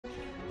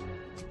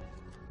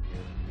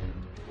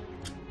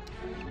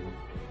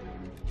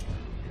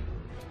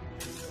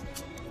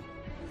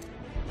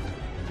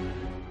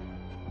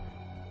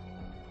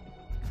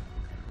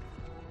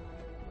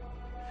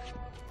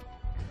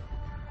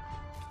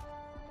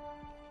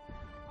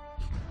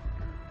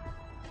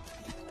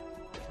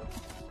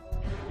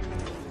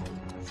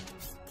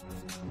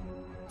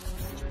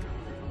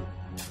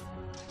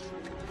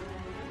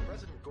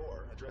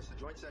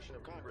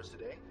conference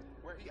today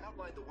where he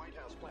outlined the White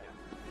House plan.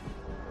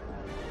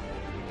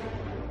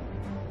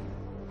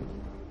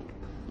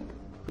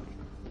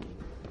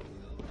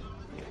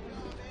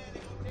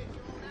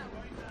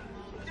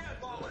 Dead,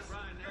 Lawless!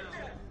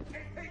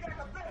 Hey, pay back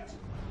a bitch!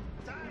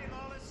 Die,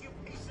 Lawless, you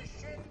piece of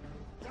shit!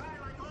 Die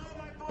like all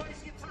my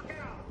boys you took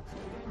out!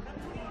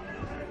 Come on,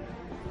 Alvin!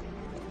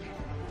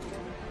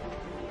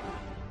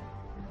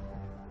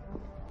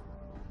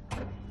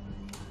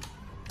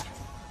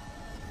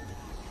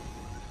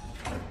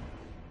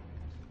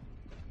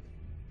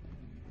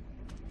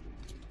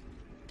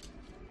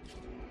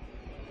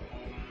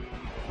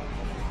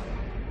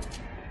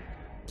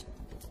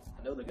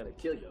 I know they're gonna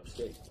kill you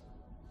upstate,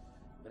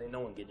 but ain't no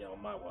one getting you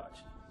on my watch.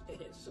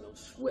 So don't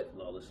sweat,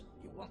 Lawless.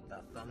 You want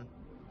that thumb?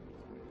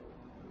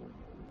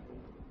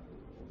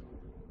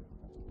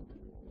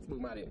 Let's move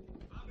him out of here.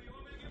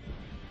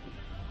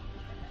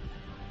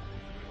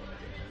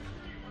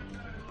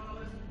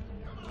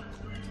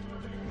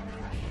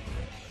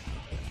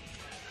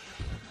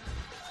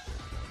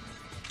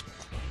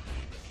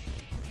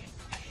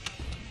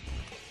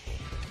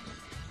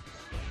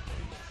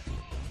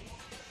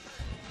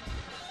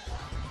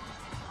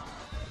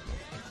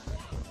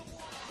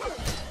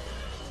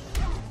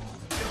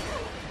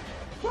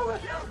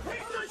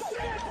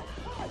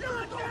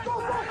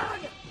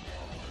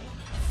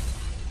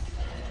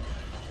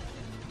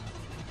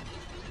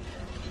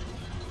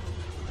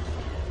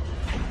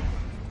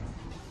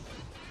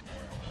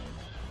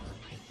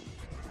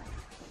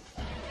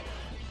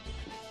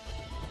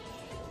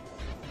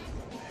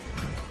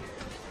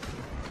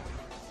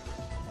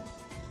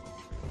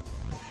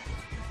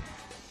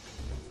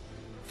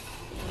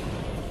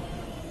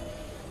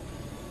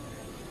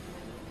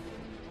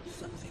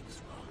 Something's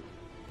wrong.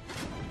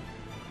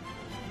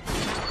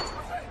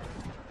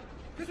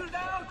 Get her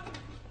down!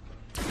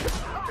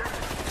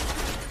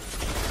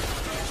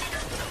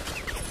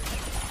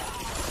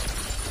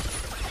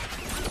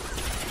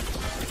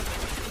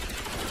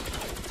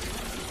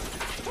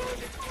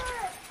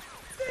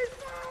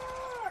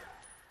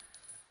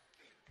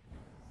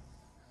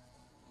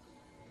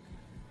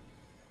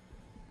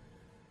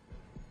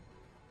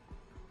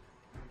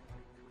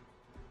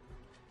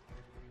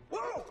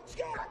 Whoa!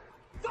 Scott!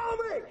 Follow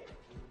me!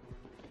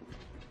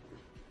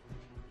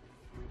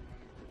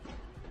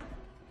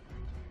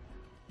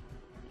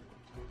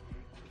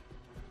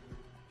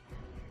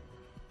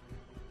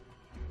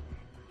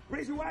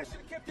 Reason why I should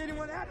have kept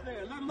anyone out of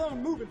there, let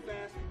alone moving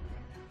fast.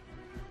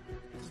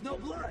 There's no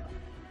blood.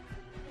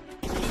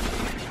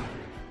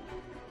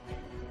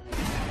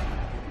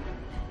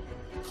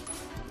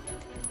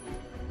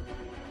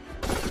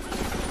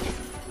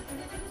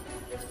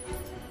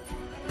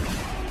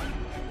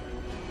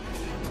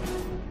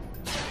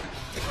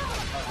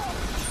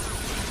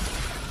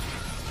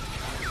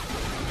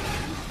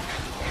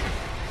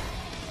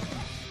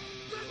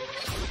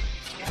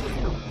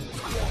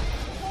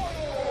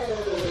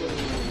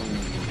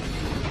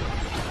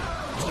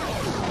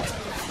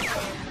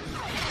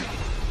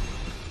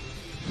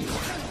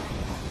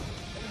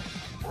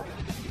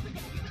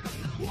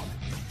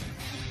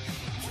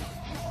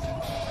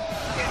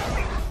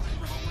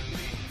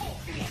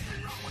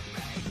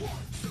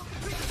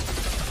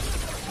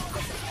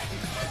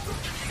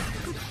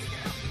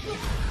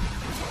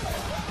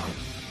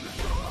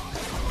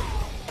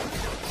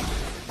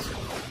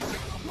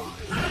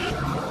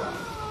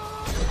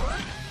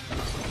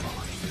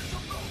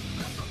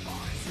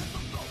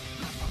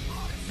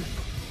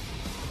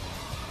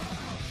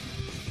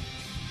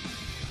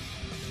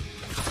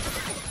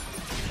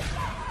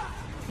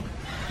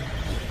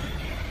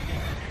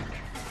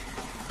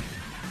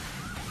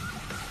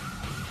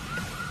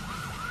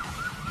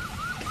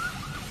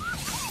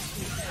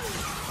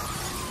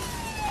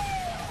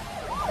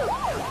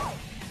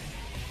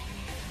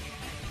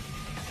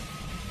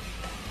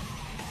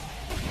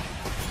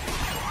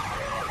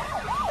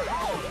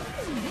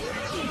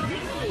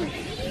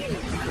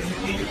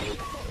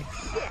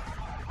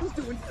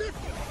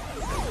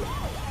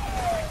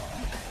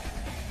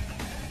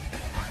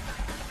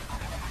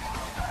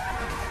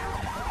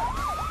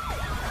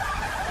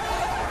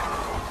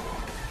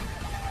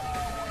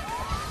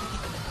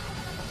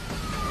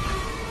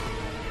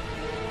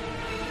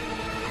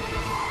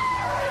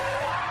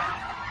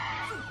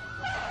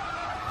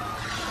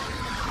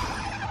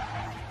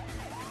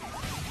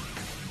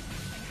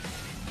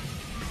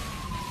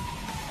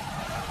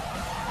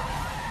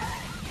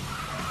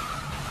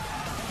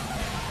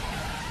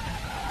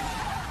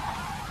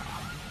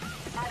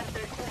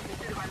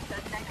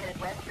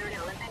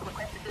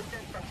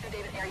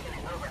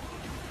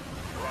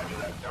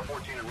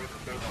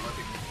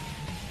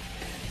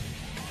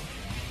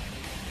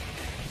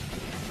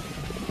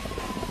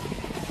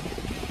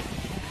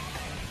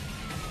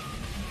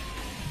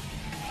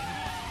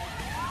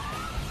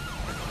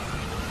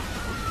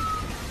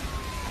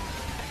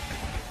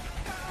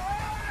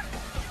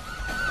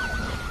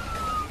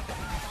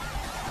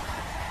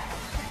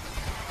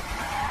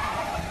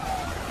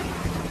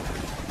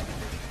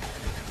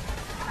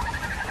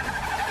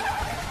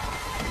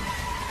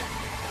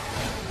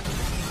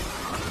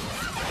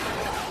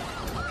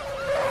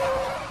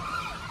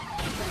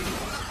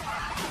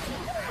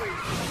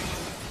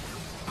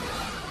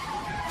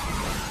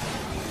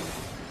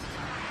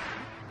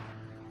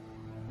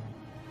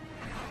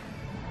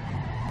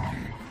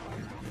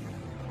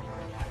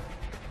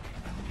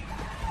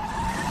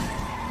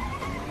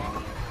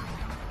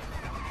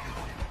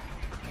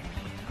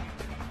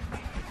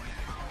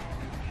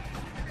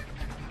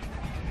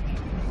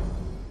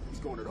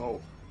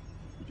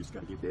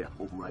 Just gotta get there,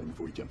 override him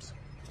before he jumps.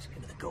 Just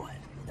give it the go-ahead.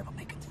 He'll never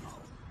make it to the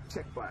hole.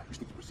 Check 5, you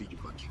stick to procedure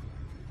punch.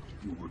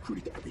 You were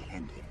recruited to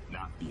apprehend him,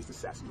 not be his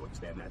assassin. You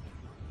understand that?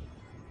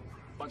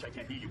 Bunch, I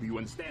can't hear you. Do you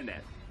understand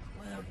that?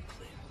 Loud and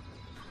clear.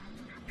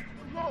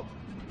 No!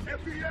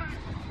 FBI!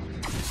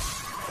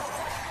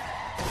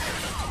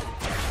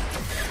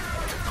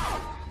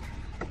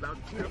 Loud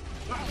and clear.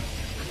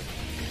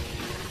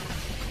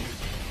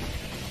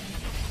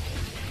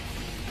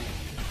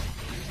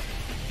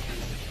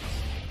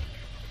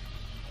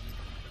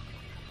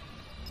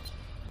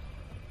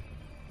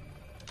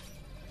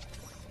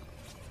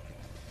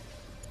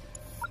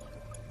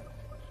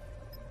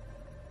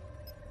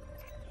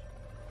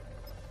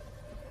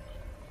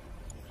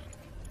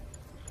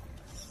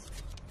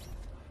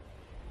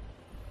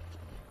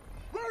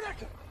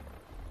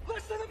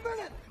 Less than a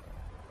minute!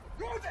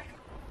 Rodek!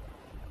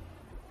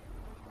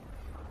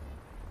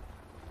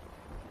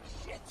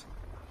 Shit!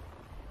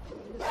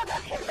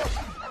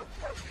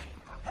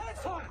 Hands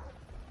high!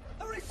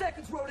 30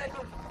 seconds,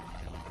 Rodecker!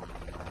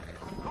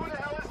 Who the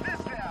hell is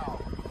this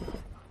now?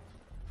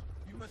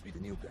 You must be the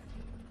new guy.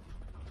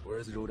 Where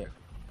is Rodecker?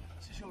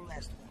 This is your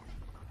last warning.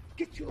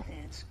 Get your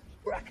hands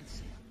where I can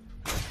see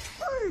them.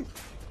 Hey!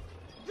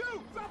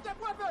 You! Drop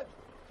that weapon!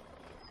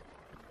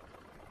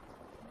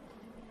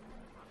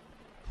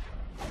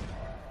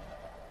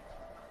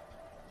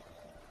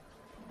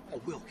 I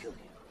will kill you.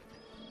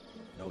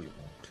 No, you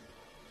won't.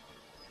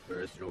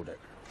 Where's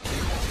Rodecker?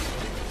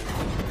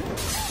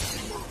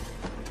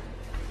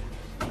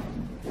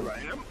 Here I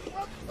am.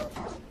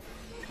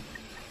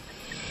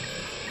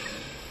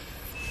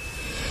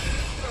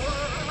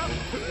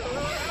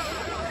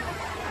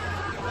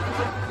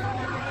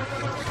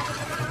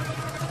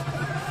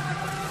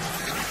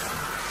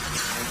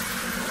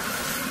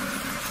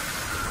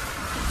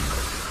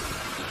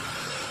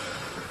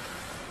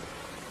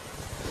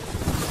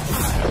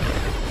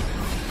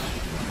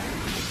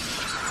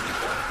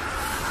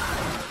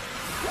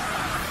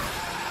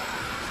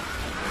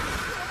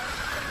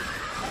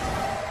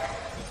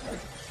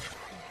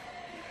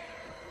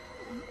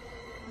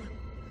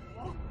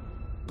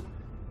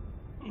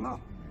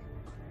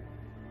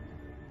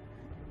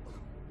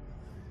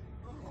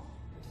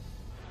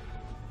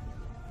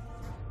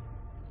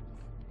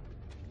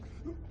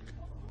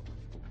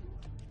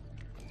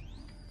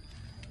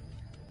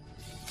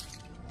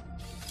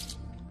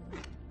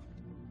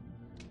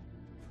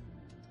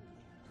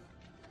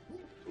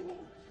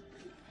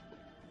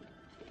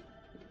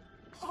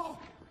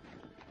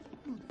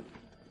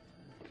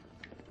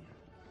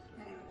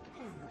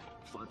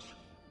 Fudge.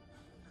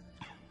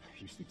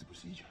 You stick to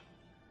procedure.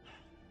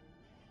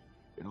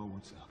 It all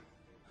works out.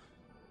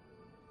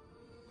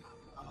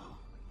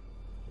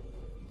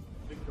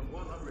 Victim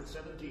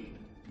 117,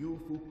 Yu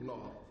Fuk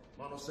Law,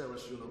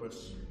 Monoceros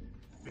Universe.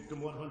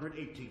 Victim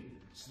 118,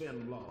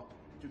 Sven Law,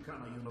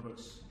 Tucana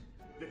Universe.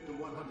 Victim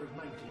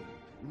 119,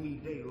 Li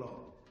Day Law,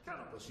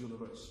 Canopus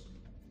Universe.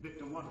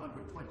 Victim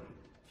 120,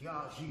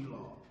 Tia Ji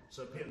Law,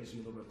 Serpens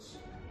Universe.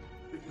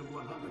 Victim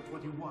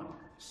 121,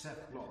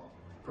 Seth Law,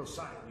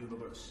 Procyon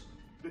Universe.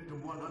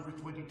 Victim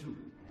 122,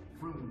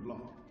 Froome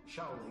Law,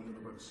 Shaola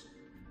Universe.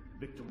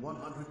 Victim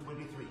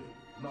 123,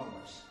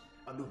 Lawless,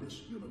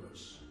 Anubis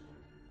Universe.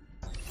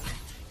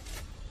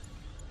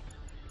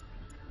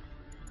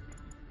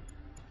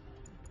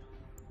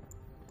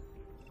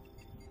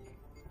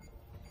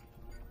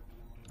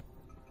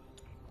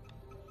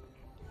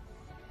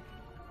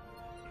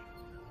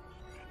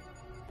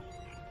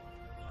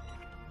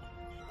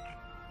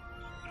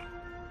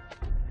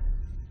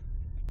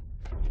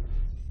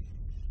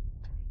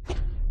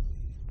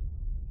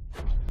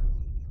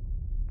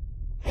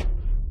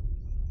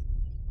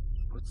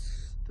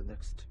 What's the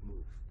next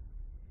move?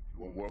 It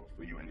won't work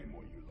for you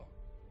anymore, Yulo.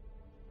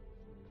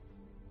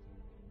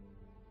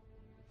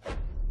 The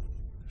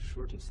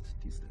shortest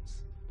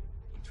distance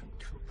between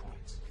 2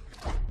 points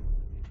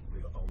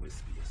will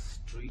always be a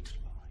straight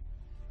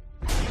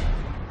line.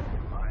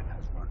 The line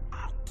has run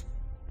out.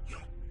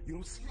 You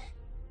don't see it?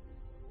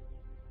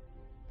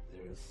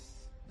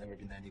 There's never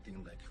been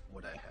anything like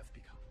what I have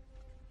become.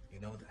 You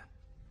know that.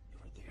 You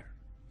were there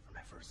for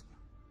my first one.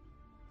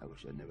 I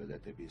wish I'd never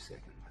let there be a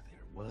second, but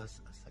there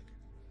was a second.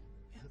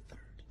 And a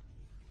third.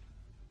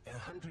 And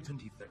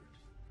 123rd.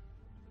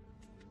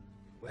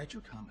 Where'd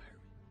you come,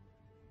 Harry?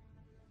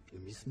 You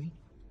miss me?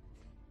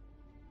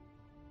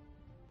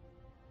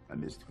 I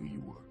missed who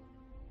you were.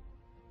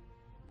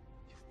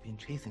 You've been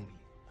chasing me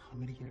how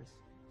many years?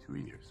 2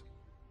 years.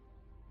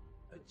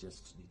 I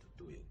just need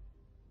to do it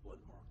one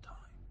more time.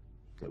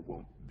 There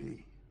won't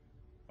be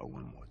a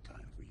one more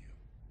time for you.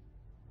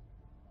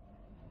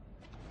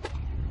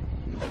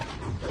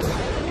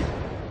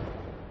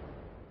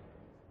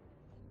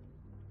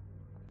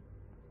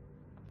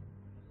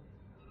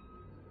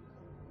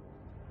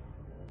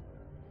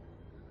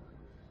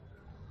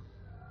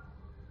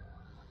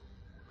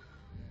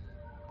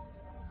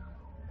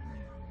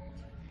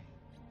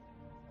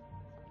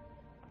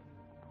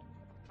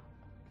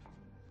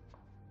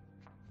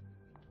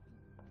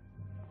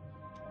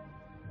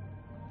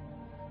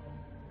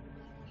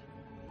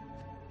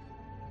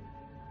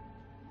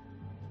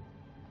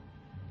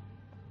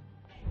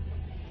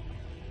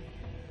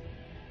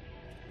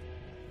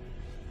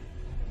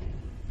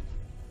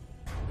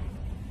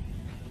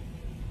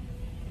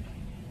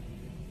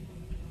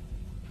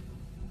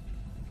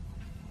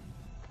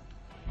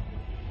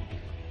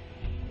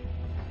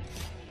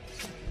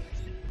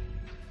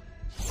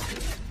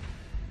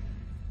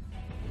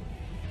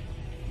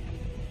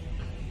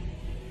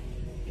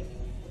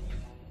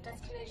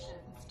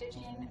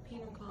 Stygian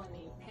penal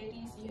colony,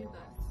 Hades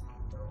U-Bus.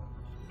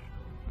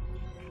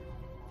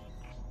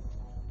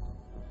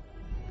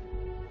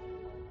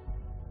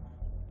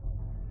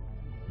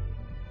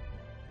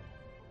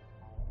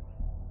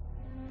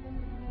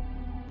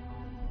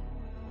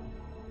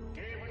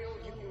 Gabriel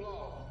U.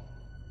 Law,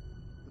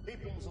 the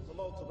peoples of the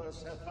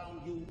multiverse have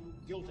found you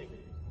guilty.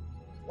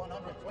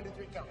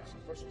 123 counts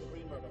of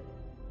first-degree murder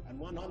and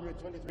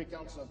 123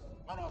 counts of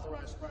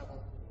unauthorized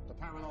travel to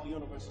parallel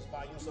universes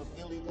by use of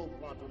illegal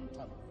quantum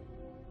tunneling.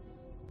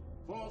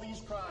 For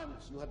these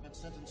crimes, you have been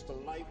sentenced to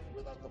life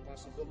without the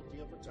possibility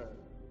of return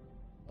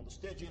on the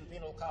Stygian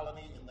penal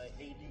colony in the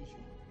Hades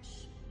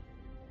universe.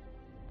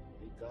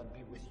 May God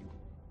be with you.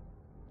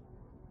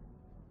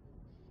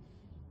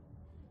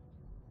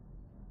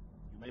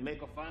 You may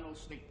make a final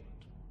statement.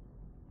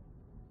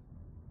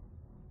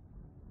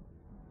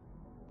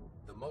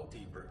 The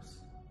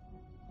multiverse.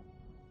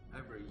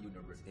 Every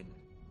universe in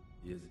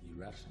it is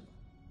irrational.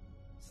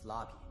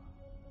 Sloppy.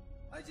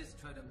 I just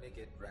try to make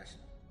it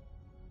rational.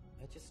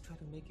 I just try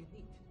to make it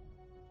neat.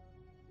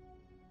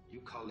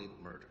 You call it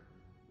murder.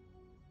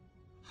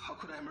 How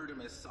could I murder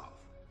myself?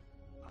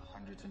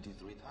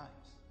 123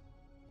 times.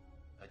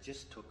 I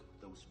just took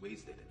those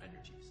wasted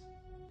energies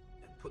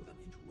and put them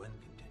into one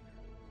container.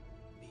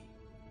 Me.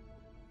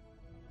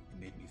 It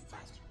made me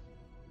faster,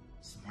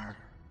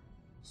 smarter,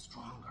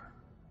 stronger.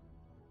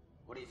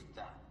 What if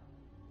that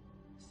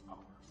is our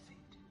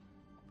fate?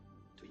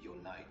 To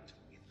unite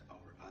with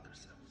our other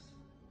selves.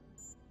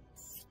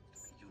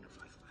 To be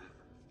unified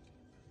forever.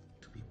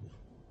 To be one.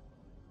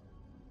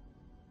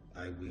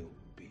 I will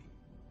be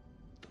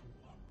the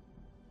one.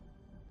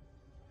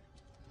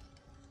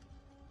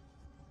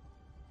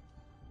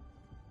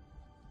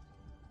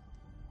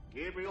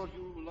 Gabriel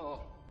U. Law,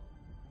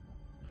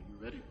 are you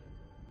ready?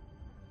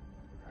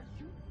 Are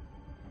you?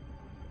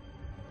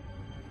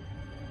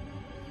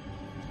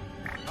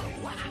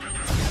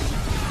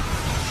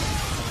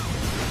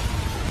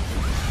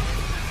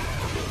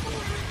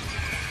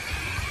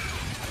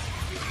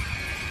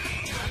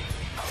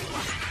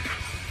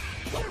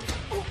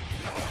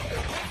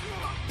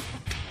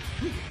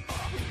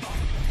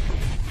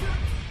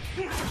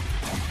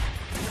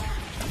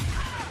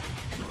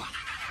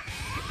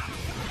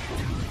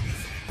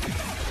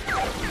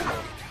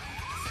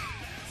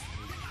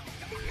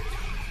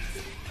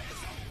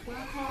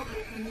 Wormhole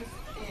opens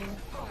in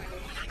 5,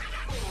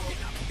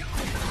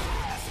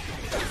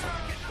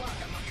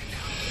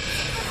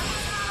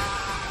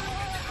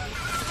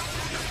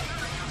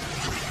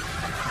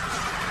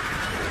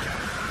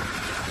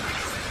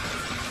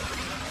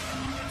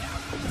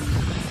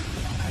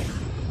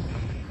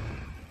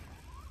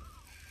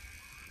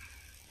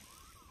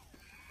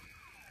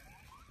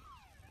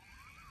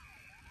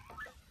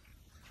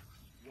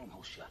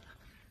 Wormhole shut.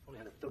 Only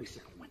had a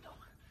 30-second window.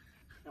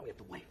 Now we have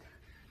to wait.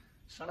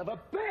 Son of a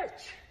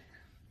bitch!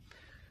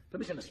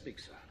 Permission to speak,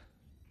 sir.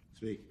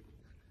 Speak.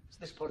 Is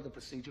this part of the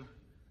procedure?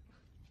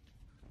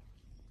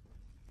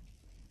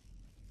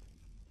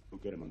 We'll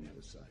get him on the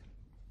other side.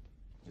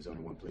 There's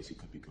only one place he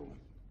could be going.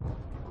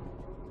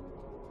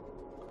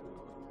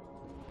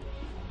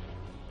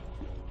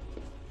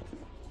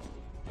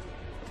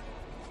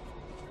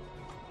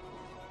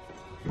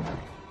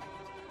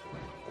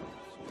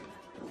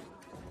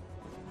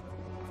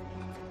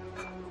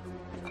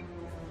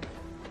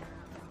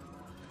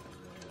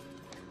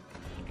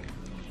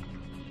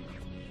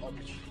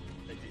 Luggage.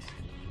 Take these.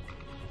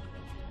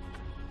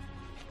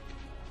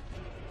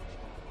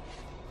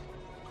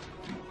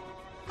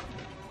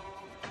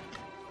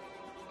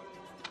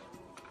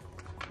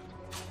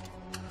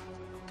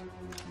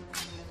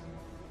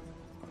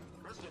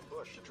 President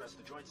Bush addressed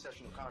the joint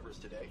session of Congress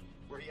today,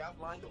 where he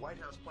outlined the White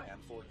House plan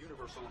for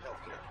universal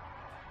health care.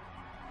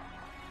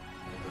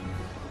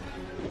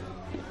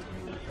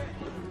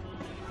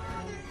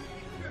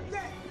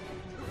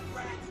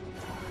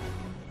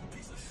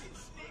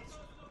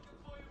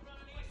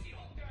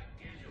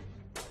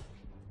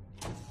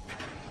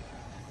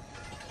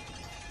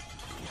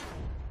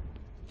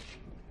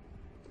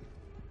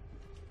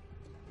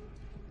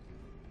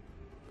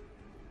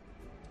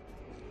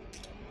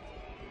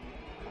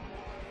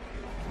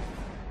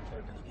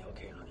 You're gonna be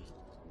okay, honey.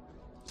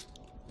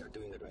 You're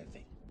doing the right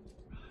thing.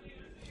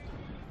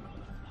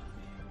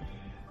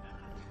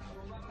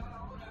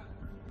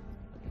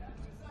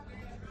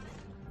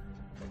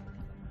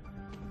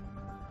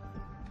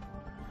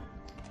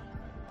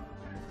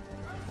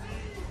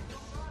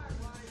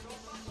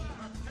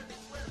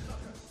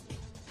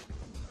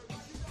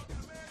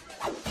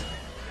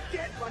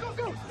 Go,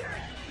 go!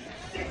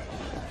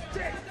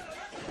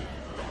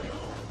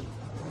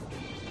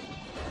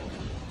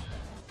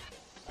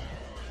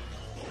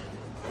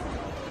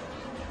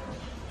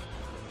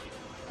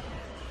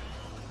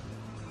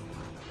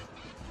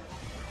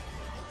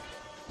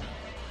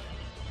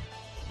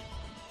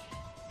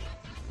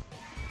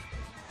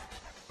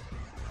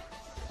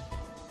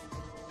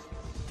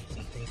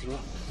 Something's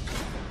wrong.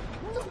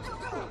 Go, go,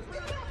 go!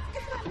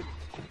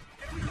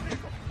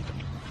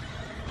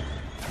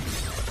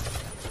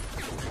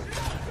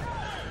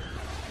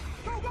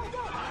 Go, go,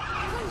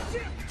 go!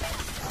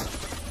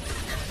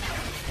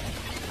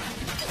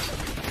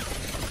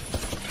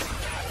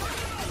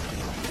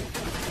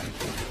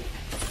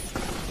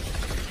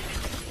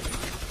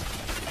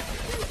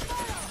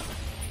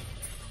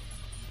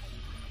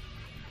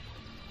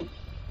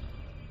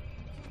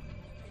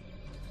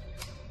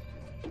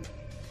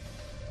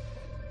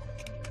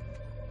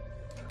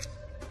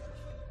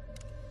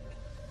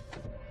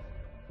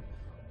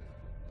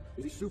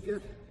 Is he soup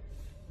yet?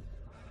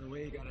 No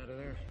way he got out of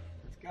there.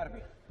 It's gotta be.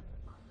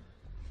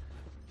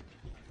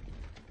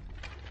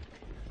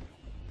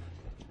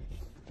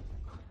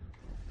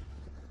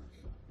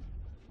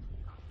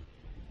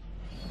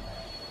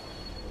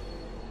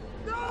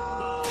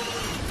 No!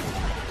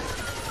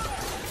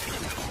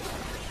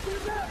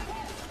 Get back!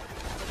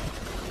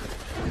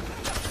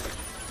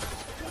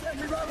 Get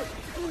me, Robert!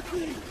 Food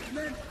clean! And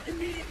then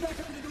immediate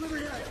backup to the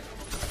delivery area!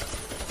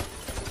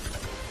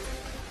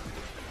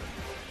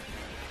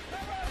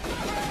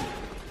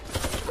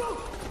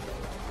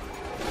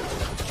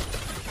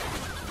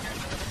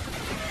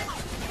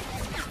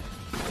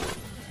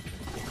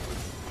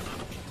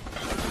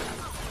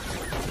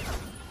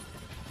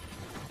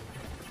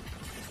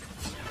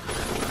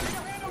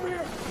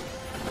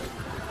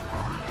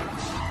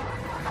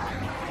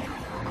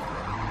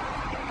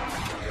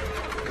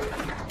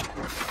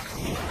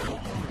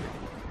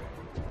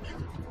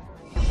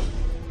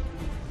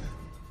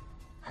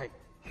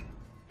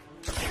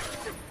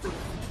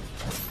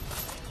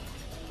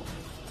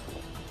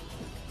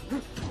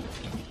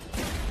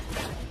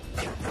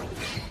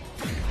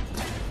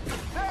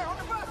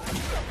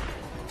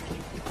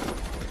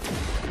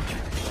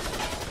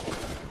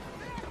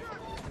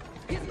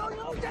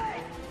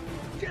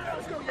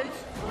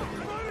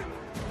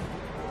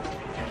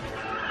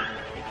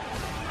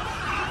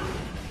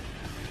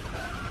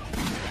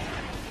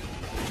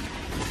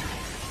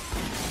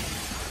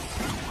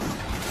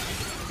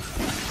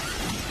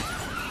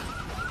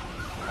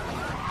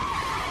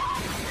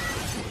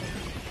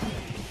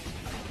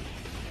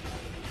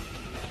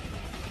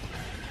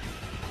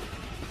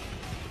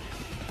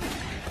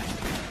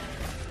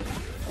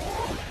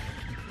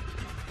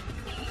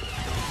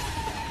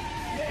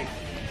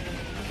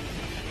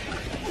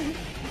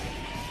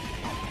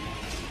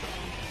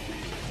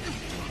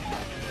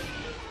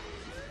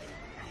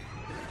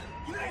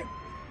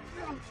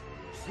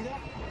 See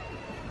that?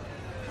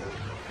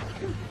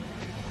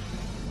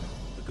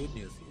 The good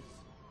news is,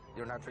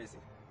 you're not Tracy.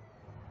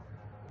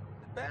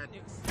 The bad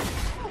news.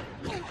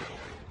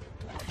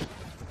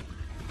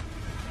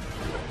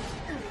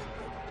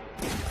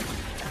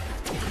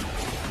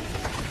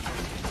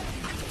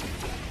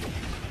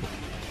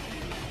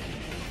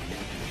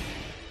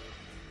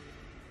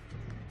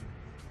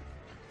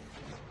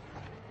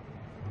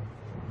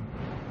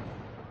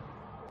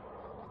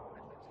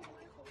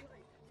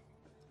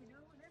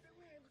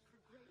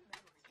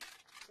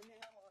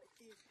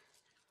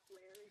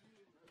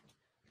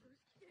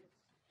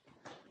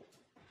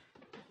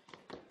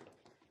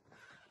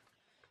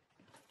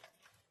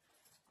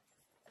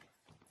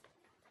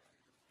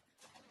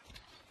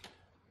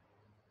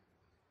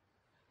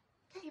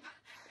 Gabe.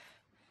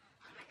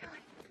 Oh my God.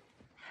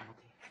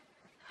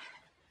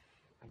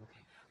 I'm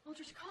okay.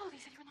 Aldrich called. He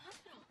said you were in the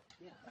hospital.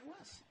 Yeah, I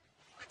was.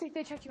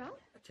 They checked you out?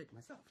 I checked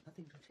myself.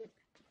 Nothing to check.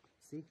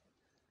 See?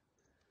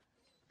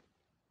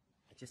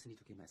 I just need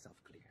to get myself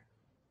clear.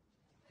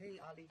 Hey,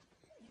 Ali.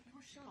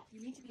 You're shot. You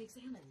need to be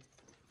examined.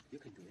 You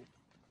can do it.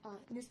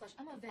 Newsflash,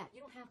 I'm a vet.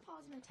 You don't have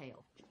paws in a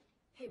tail.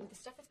 Hey, with the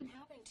stuff that's been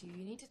happening to you,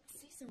 you need to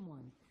see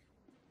someone.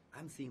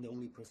 I'm seeing the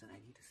only person I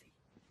need to see.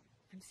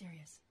 I'm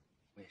serious.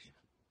 我也是。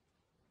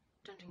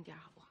正经点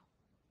好不好？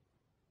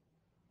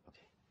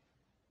 Okay.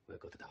 We'll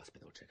go to the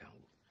hospital check on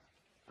you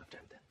after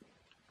I'm done.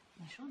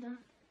 你说的。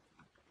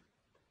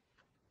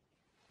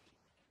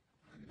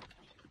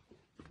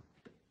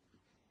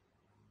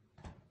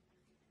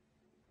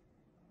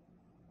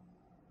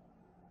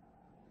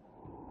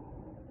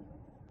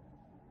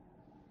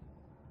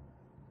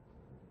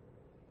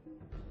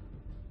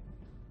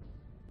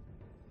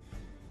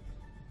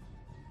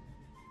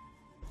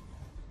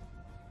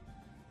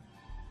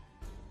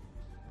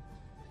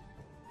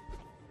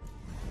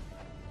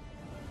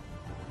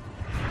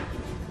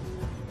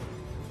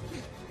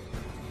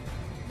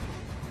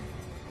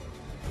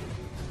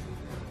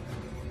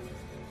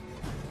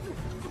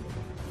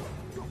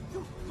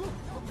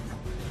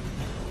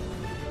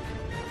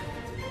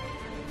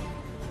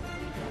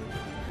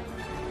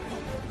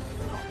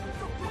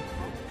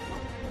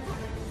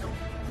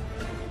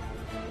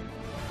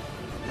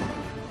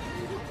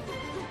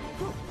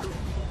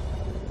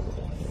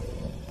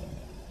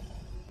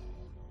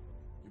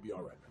You'll be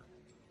all right, man.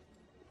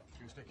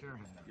 You guys take care of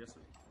him. Yes,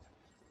 sir.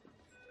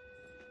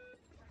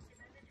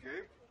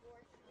 Gabe?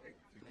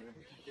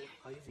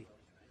 How is he?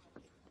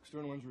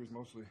 External injuries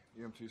mostly.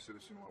 EMT said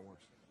it's seen a lot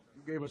worse.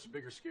 You gave us a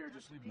bigger scare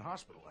just leaving the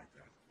hospital like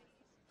that.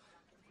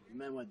 Your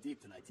man went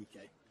deep tonight,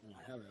 TK. Oh,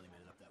 hell really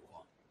made it up that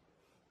wall.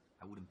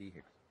 I wouldn't be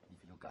here if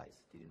you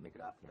guys didn't make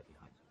it out left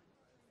behind.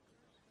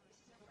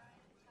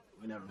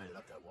 We never made it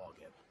up that wall,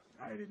 Gabe.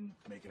 I didn't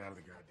make it out of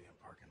the goddamn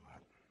parking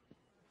lot.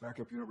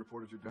 Backup unit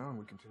reported you down.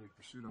 We continued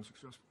pursuit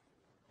unsuccessful.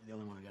 You're the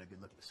only one who got a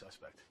good look at the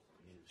suspect.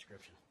 We need a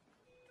description.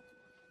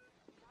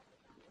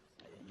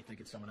 You think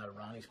it's someone out of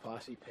Ronnie's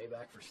posse,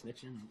 payback for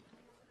snitching?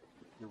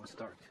 It was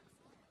dark.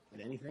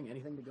 With anything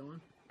to go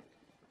on?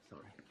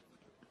 Sorry.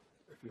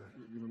 If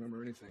you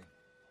remember anything,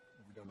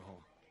 we'll be down the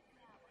hall.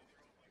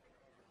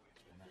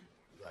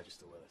 I'm glad you're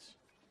still with us.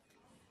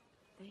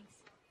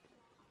 Thanks.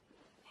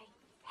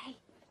 Hey,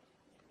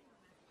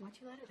 Why'd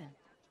you let her then?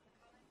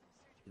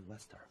 It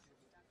was her.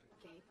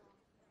 Gabe,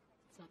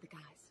 it's not the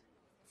guys.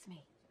 It's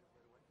me.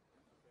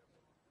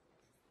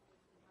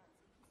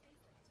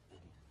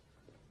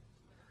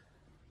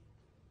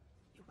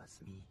 It was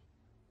me.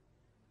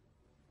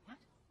 What?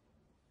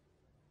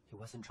 He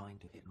wasn't trying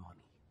to hit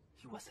Ronnie.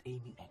 He was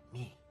aiming at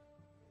me.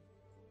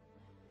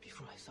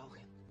 Before I saw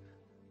him,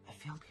 I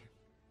felt him.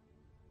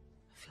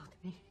 I felt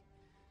me.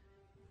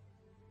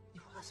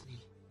 It was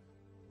me.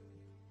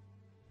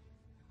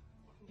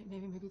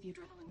 Maybe the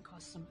adrenaline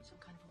caused some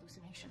kind of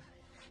hallucination.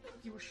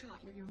 You were shot.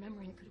 Your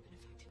memory could have been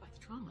affected by the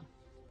trauma.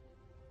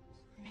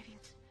 Maybe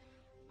it's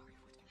part of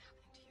what's been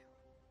happening to you.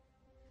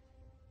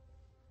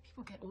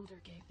 People get older,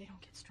 Gabe. They don't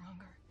get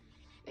stronger.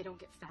 They don't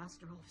get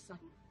faster all of a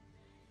sudden.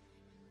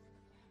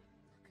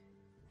 Look,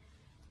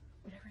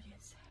 whatever it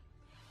is,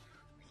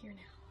 we're here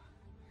now,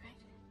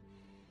 right?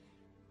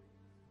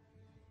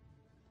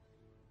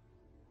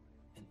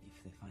 And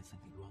if they find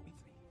something wrong with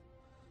me,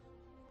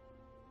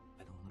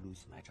 I don't want to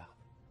lose my job.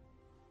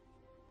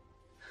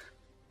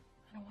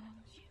 I don't want to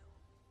lose you.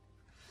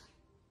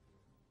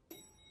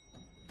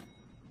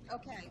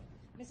 Okay,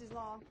 Mrs.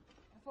 Law,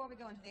 before we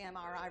go into the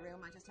MRI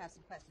room, I just have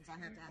some questions I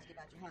have to ask you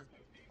about your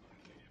husband.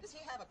 Does he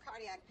have a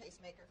cardiac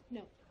pacemaker?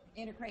 No.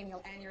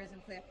 Intracranial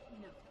aneurysm clip?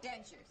 No.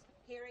 Dentures?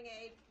 Hearing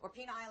aid? Or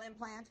penile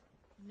implant?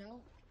 No,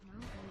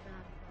 and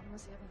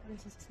unless you haven't put him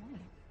since this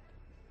morning.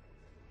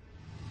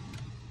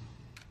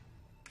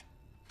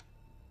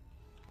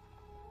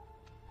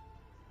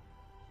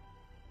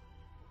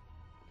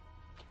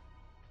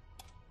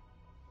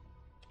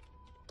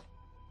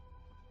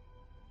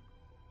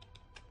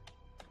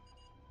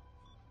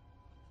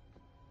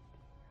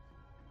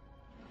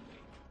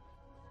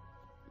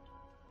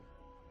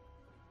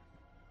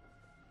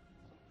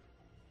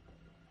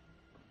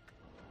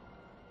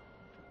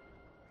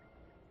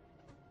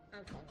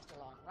 Okay, Mr.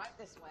 Long, right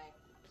this way.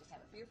 I just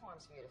have a few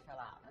forms for you to fill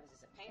out. Now,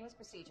 this is a painless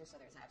procedure, so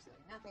there's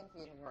absolutely nothing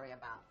for you to worry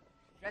about.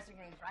 Dressing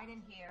room's right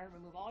in here.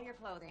 Remove all your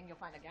clothing. You'll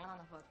find a gown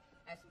on the hook.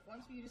 I have some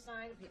forms for you to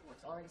sign. The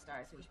paperwork's already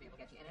started, so we should be able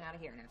to get you in and out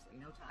of here in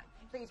absolutely no time.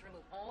 Please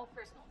remove all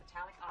personal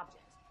metallic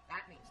objects.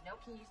 That means no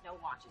keys, no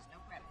watches,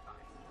 no credit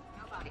cards,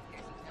 no body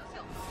piercings, no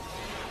cell phones.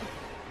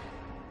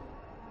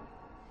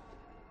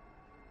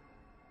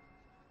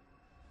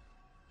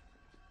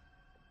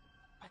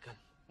 My gun.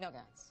 No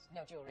guns,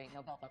 no jewelry,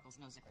 no belt buckles,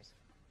 no zippers.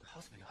 The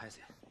hospital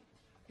has it.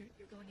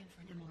 You're going in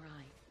for an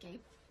MRI, Gabe.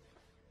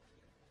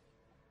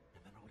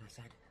 Remember what I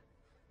said?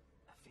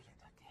 I feel it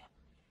again.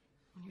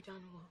 When you're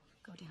done, we'll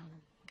go down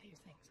and get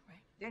your things, all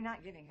right? They're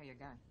not giving her your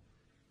gun.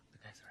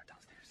 The guys are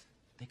downstairs.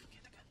 They can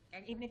get the gun.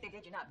 And even if they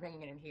did, you're not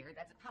bringing it in here.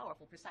 That's a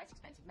powerful, precise,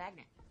 expensive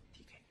magnet.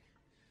 TK.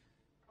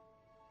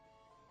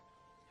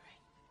 All right.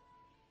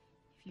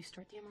 If you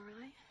start the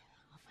MRI,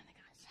 I'll find the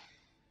guys.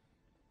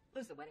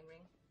 Lose the wedding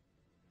ring.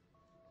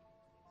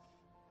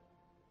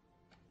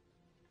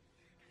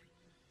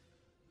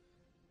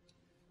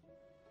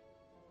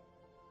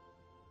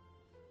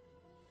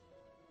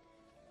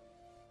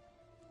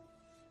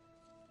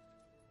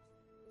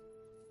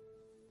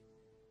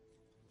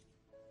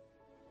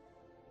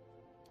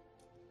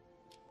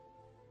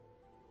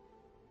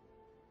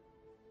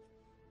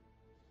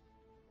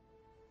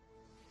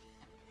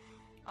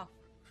 Oh,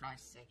 for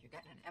Christ's sake, you're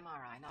getting an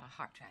MRI, not a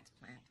heart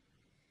transplant.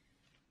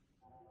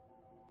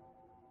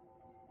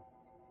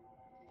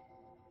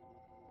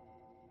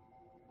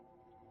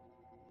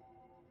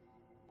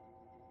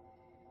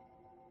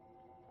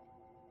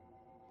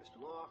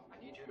 Mr. Law,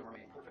 I need you to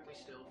remain perfectly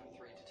still for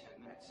 3 to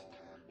 10 minutes.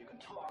 You can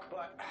talk,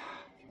 but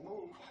if you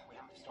move, we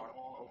have to start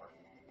all over.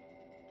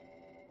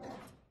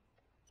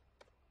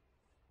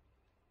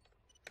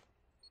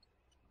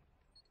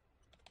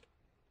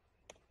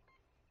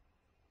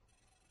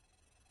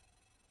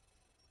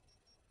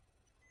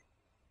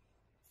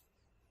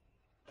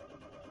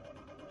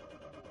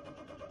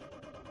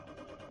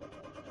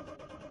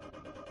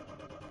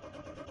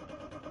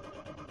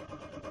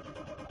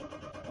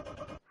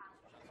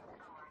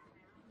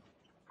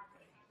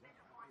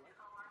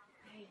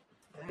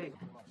 Hey,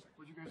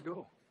 where'd you guys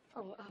go?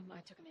 Oh,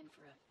 I took him in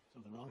for a...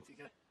 Something wrong with you,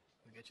 guy?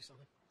 Can I get you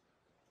something?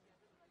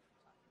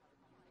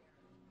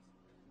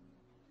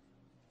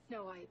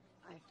 No, I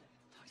have to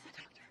talk to the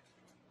doctor.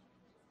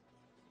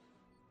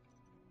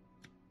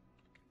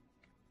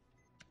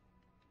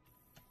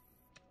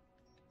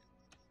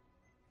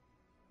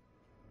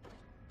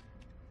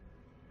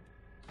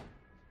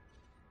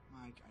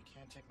 Mike, I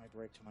can't take my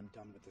break till I'm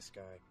done with this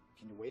guy.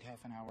 Can you wait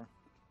half an hour?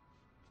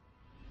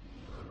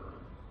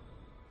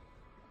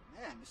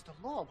 Man, Mr.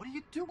 Law, what are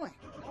you doing?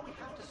 No, we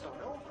have to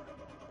start over.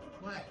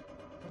 What?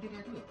 What did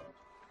I do?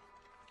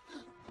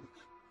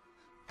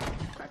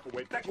 Back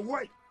away, back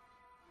away!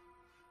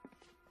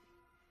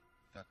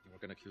 Thought you were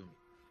gonna kill me.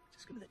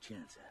 Just give me the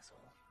chance,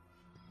 asshole.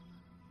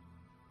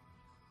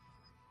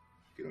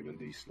 Get on your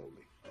knees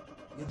slowly.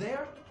 You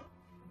there?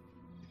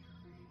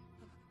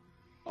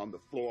 On the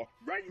floor,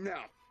 right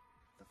now!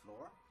 The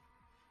floor?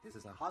 This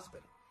is a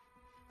hospital.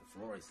 The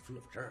floor is full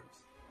of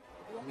germs.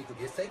 You want me to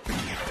get sick?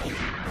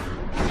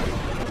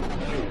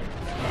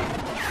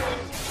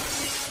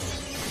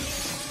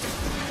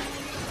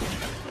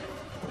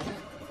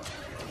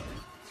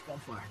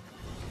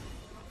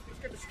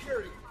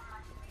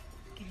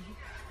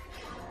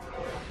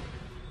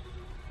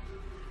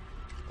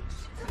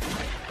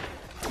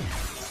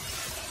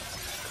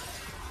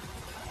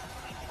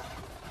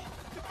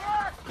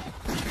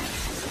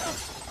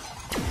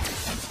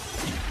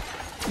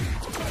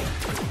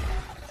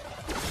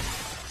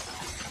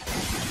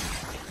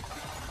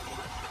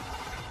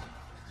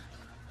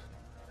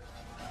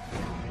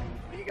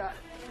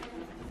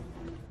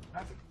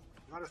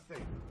 Not a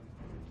thing.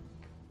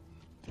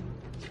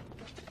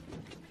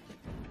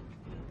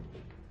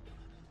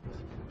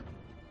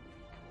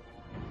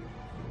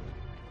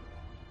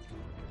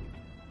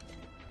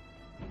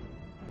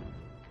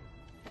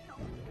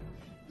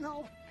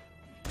 No.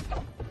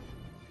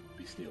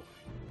 Be still.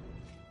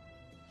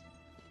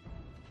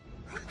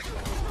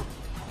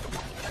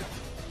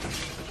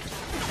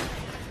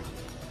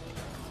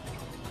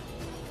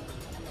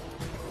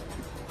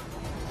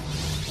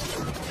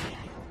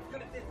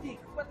 Unit 15,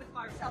 weapon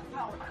fire, south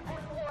tower.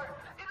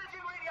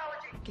 Imaging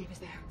radiology. Gabe is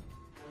there.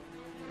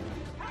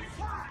 Hands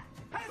high!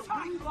 Hands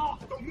high!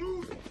 Don't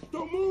move!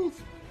 Don't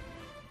move!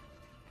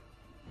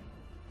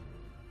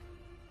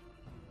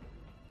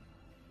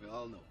 We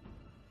all know,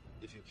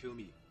 if you kill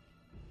me, you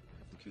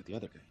have to kill the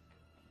other guy.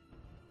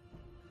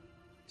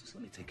 Just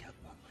let me take out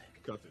one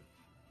leg. Cuff him.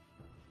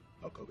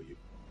 I'll cover you.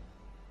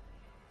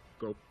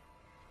 Go.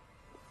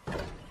 At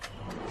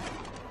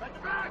the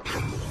back!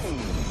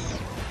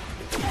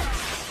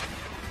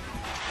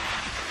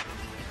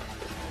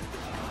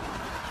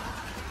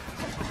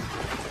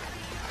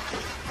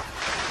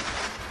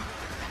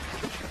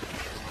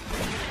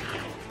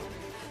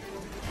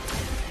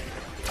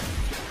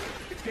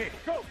 It's Gabe.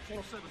 Go!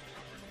 Channel 7.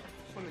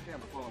 Swing the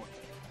camera. Follow it.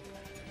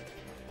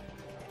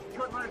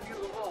 Cut my view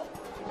of the wall.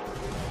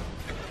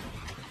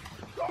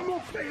 Don't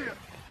move! Stay here!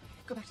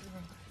 Go back to the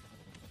room.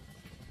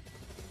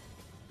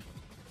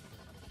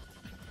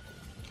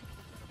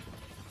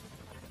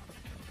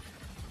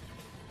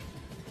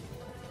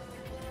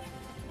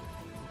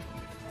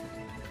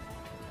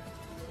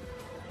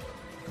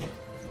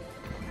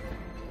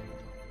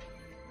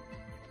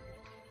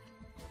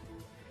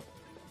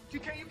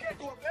 TK, you can't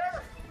go up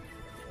there!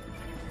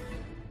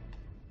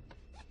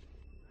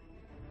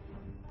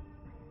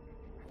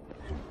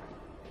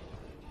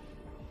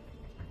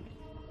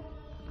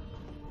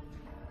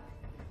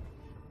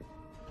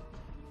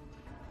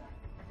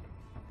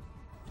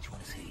 What you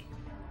want to see?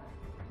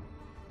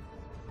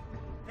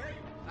 Hey!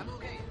 I'm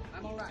okay.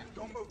 I'm all right.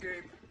 Don't move,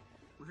 Gabe.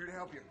 We're here to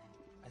help you.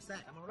 I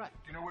said I'm all right.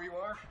 Do you know where you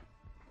are?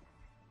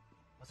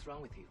 What's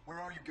wrong with you?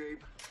 Where are you,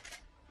 Gabe?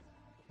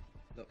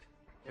 Look,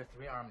 there are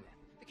 3 armed men.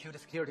 They killed the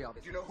security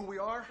officer. Do you know who we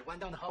are? They went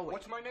down the hallway.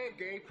 What's my name,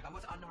 Gabe? I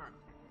was unarmed.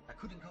 I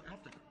couldn't go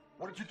after them.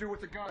 What did you do with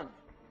the gun?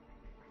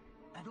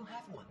 I don't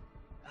have one.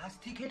 I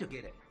asked TK to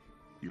get it.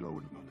 You'll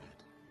already know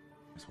that.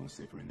 Just want to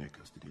safer in their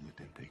custody. Let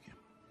them take him.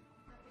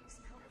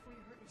 Please, help before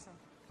you hurt yourself.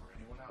 Or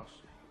anyone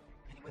else?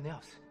 Anyone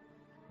else?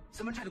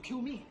 Someone tried to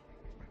kill me.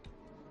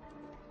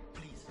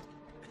 Please,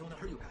 I don't want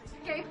to hurt you guys.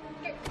 Gabe!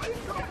 Gabe!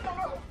 No!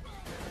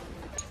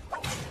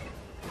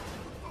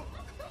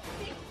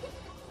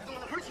 I don't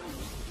want to hurt you.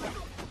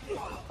 I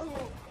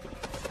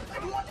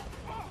want to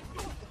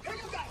kill you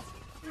guys!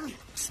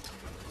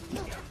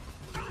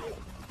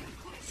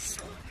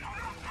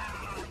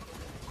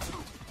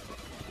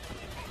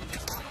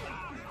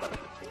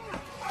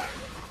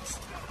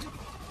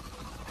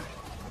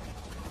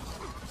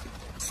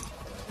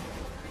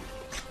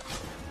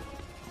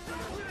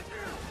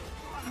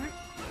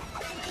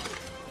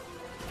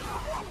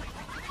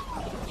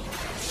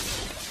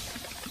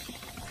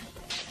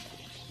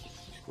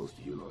 Close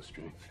to you lost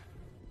strength.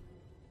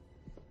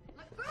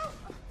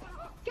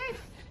 Gabe!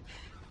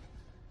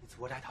 It's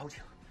what I told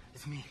you.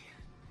 It's me.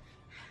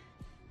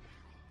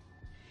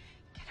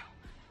 Get out.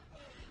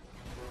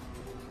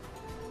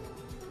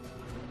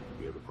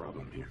 We have a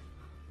problem here.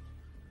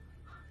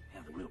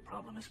 Yeah, the real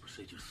problem is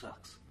procedure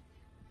sucks.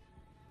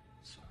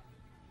 So.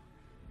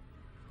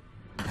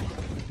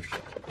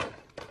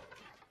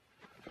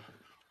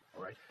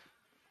 All right.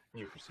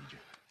 New procedure.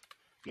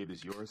 Gabe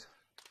is yours.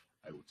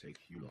 I will take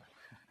Hulo.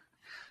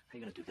 How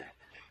you gonna do that?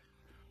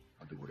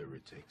 I'll do whatever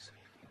it takes.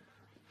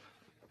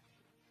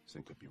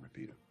 Sync up your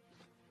repeater.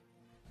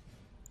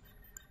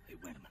 Hey,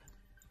 wait a minute.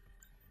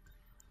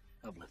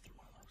 I've lived through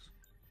one of those.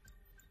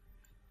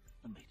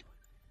 Let me do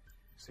it.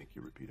 Sync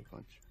your repeater,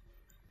 Punch.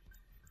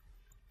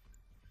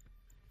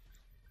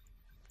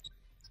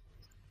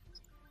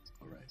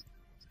 All right.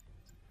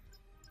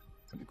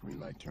 When the green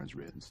light turns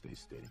red and stays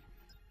steady,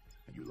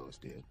 and you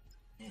lost dead,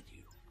 And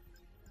you.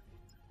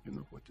 you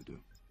know what to do.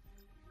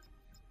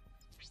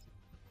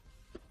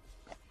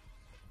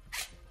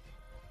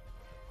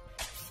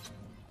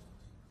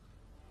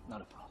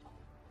 Not a problem.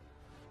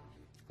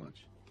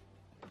 Punch.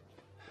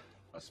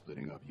 Us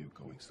splitting up, you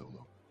going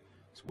solo.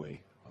 It's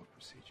way out of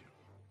procedure.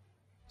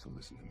 So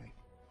listen to me.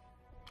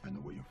 I know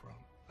where you're from.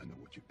 I know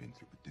what you've been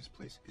through, but this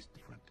place is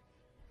different.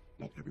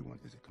 Not everyone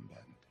is a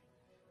combatant.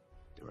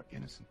 There are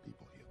innocent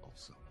people here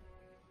also.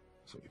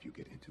 So if you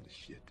get into the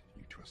shit,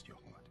 you trust your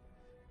heart,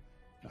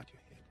 not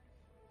your head.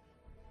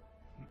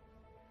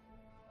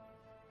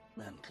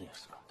 Man, clear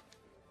throat.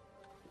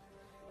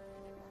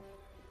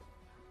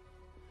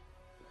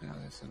 Now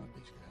that son of a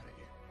bitch, get out of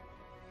here.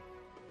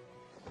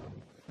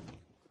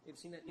 You've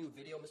seen that new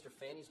video Mr.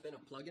 Fanny's been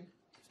unplugging?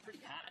 It's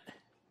pretty hot.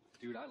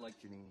 Dude, I like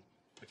Janine.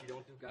 But you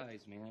don't do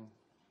guys, man.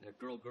 That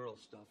girl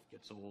stuff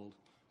gets old.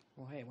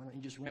 Well, hey, why don't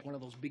you just rent one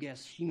of those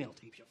big-ass female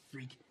tapes, you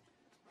freak?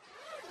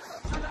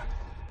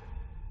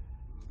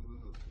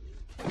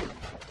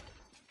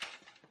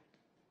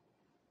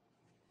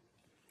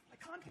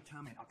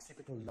 tell me,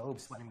 occipital lobe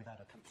swelling without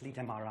a complete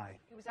MRI.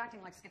 He was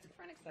acting like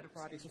schizophrenics that are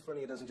brought.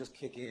 Schizophrenia doesn't just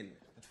kick in.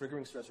 The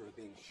triggering stressor of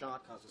being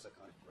shot causes a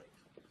psychotic break.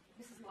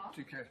 Mrs. Law?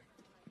 TK.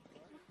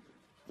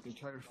 The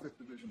entire 5th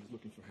Division is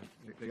looking for him.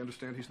 They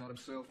understand he's not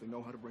himself. They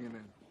know how to bring him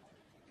in.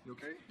 You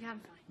okay? Yeah, I'm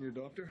fine. Need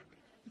a doctor?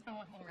 No,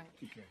 I'm all right.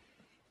 TK.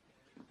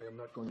 I am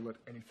not going to let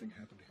anything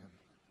happen to him.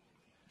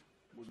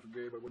 If it wasn't for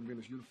Gabe, I wouldn't be in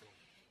this uniform.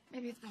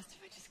 Maybe it's best if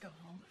I just go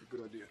home. A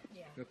good idea.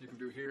 Yeah. Nothing you can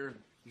do here.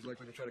 He's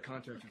likely to try to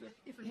contact you then.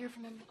 If I hear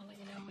from him, I'll let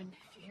you know, and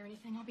if you hear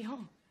anything, I'll be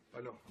home.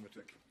 I know. I'm going to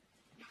take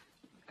you.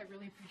 I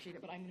really appreciate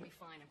it, but I'm going to be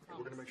fine, I promise.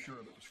 We're going to make sure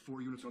of it. There's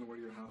 4 units on the way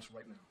to your house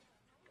right now.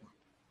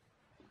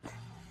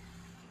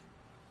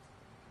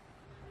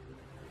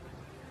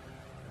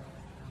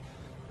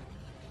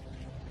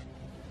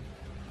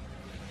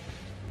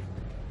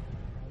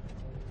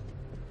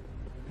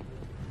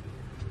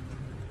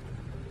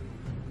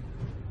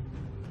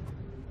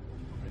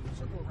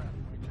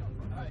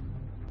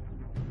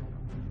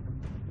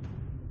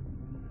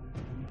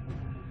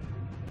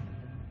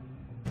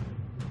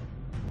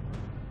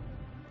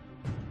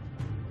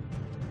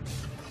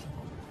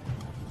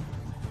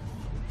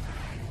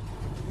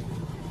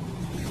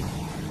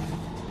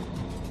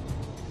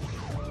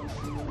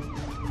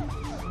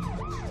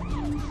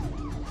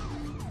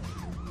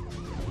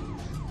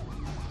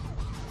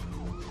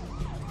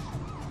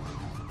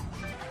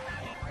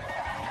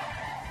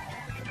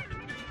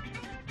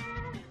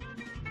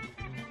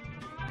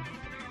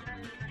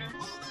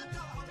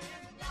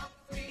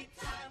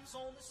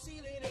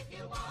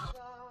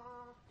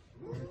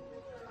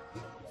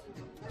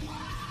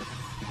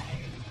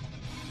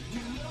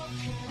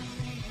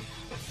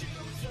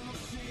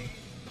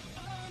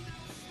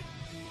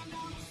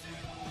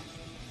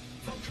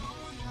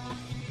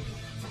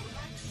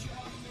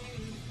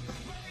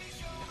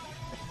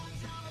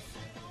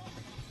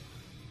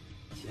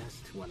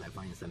 Just when I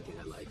find something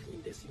I like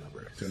in this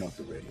universe. Turn off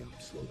the radio,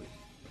 slowly.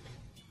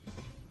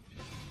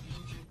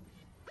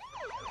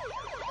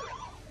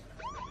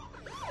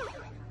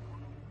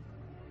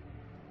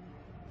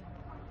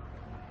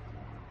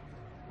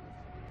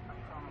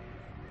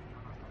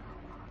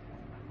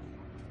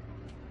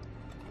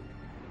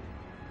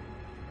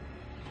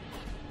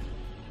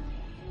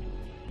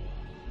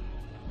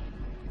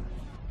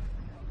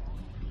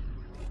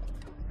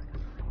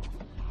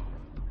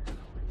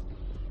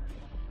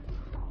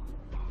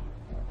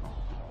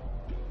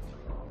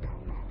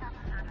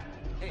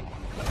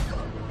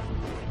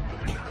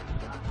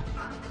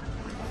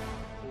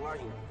 Who are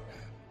you?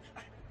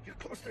 You're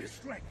close to your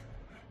strength.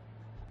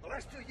 The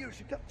last 2 years,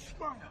 you've gotten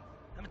stronger.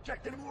 I've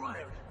injected more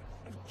iron.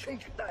 I've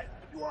changed your diet.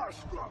 You are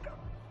stronger.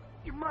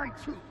 Your mind,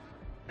 too.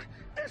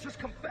 Answers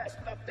come fast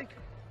without thinking.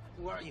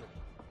 Who are you?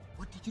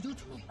 What did you do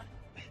to me?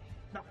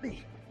 Not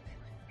me.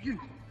 You.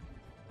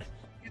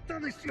 You've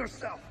done this to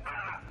yourself.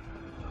 Ah!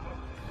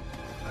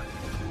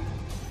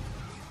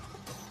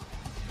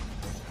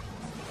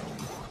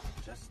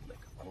 Just like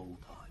old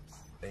times.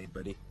 Hey,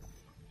 buddy.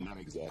 Not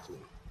exactly.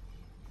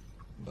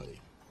 Buddy.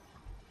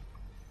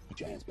 Put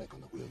your hands back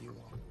on the wheel, you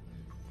all.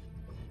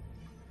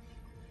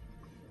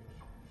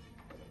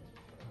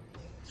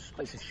 This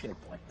place is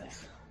shaped like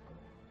this.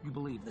 You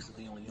believe this is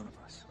the only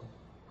universe.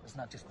 There's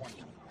not just one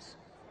universe.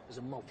 There's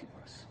a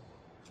multiverse.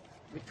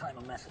 Every time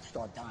a massive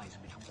star dies,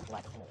 it becomes a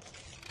black hole.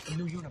 A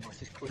new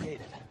universe is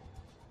created.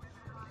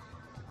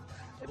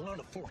 They learn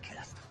to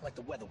forecast, like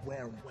the weather,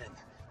 where and when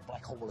a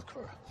black hole will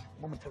occur.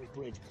 A momentary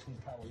bridge between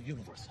parallel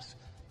universes.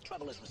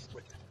 Travel is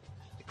restricted.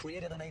 They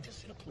created an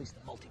agency to police the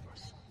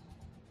multiverse.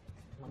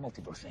 I'm a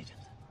multiverse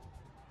agent.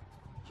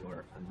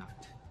 You're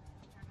not.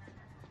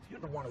 You're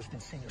the one who's been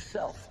seeing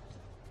yourself.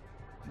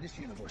 In this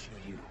universe,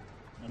 you're you.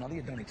 Another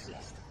you don't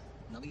exist.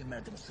 Another you're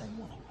married to the same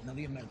woman.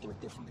 Another you're married to a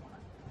different woman.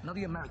 Another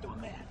you're married to a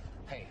man.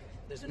 Hey,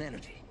 there's an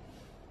energy.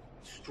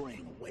 A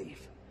string, a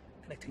wave.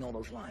 Connecting all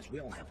those lines. We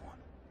all have one.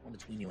 One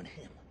between you and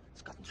him.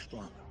 It's gotten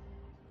stronger.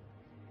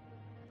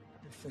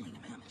 You've been feeling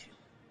him, haven't you?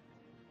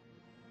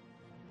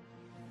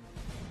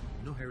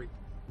 No, Harry.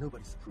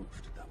 Nobody's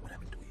proved that what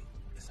happened to you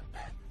is a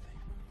bad thing.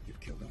 You've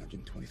killed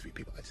 123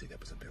 people. I'd say that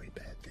was a very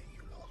bad thing,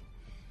 you know.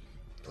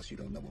 Plus, you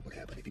don't know what would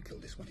happen if you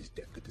killed this one. His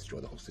death could destroy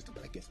the whole system,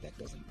 but I guess that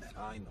doesn't matter.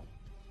 I know.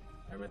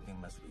 Everything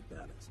must be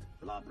balanced.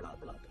 Blah, blah,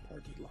 blah. The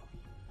party law.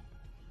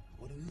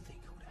 What do you think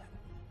would happen?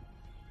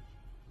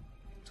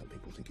 Some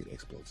people think it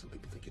explodes. Some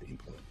people think it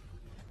implodes.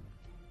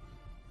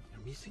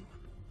 You're missing one.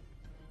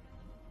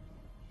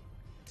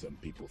 Some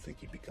people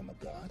think you become a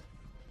god.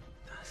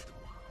 That's the one.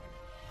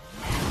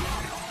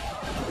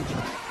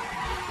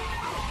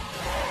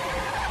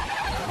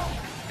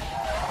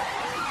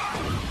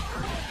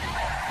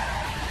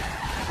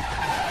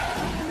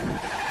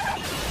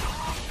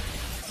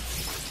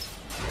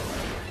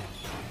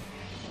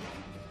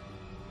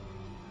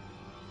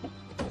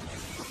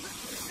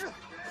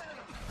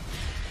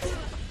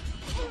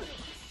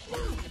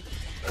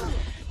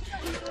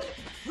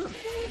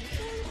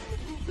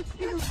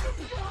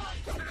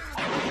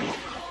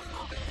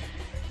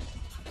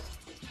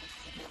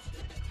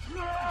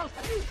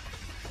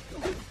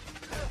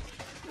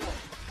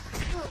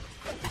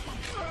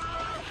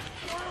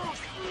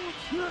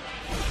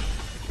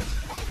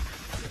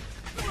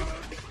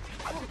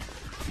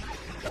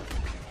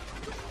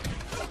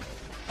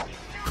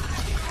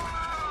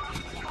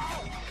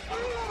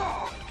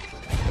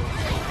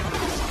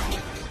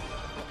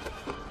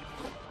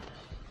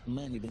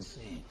 been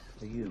seeing.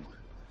 The you.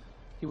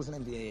 He was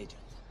an NBA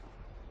agent.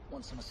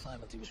 Once on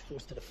assignment, he was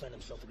forced to defend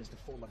himself against a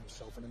form of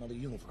himself in another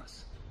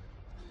universe.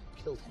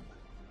 Killed him.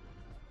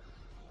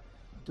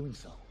 Doing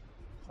so,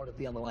 part of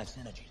the other life's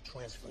energy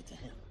transferred to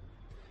him.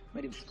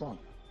 Made him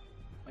stronger.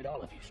 Made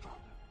all of you stronger.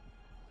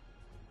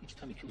 Each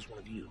time he kills one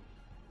of you,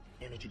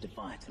 energy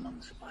divides among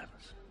the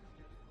survivors.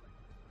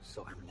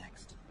 So I'm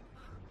next.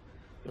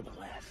 You're the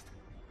last.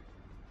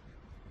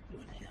 You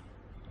and him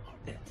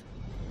are it.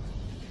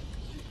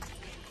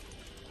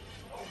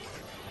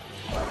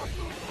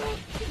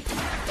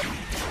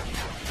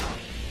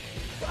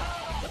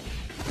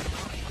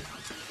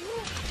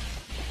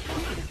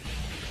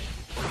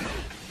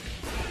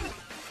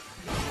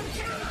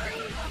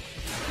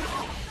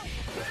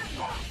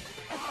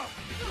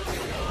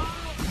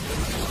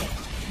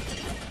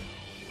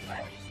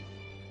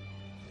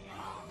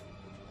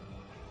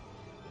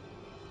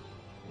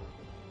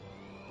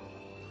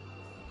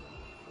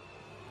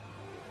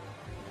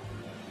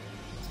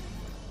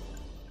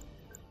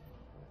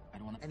 I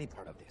don't want any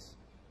part of this.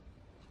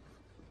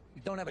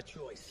 You don't have a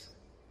choice.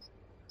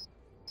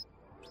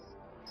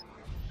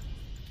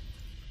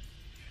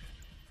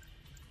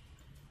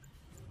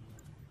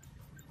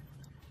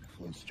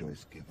 First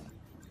choice given.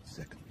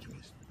 Second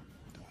choice,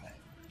 die.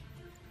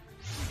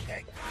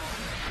 Okay.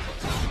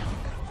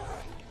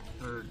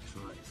 Third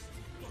choice.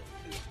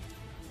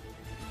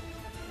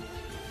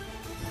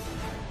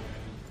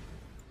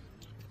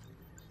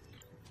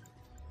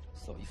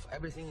 So if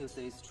everything you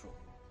say is true,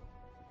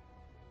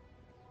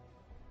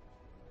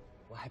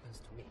 what happens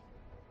to me?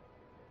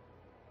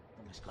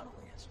 Only Scott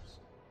only answers.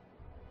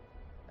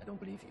 I don't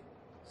believe you.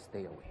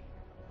 Stay away.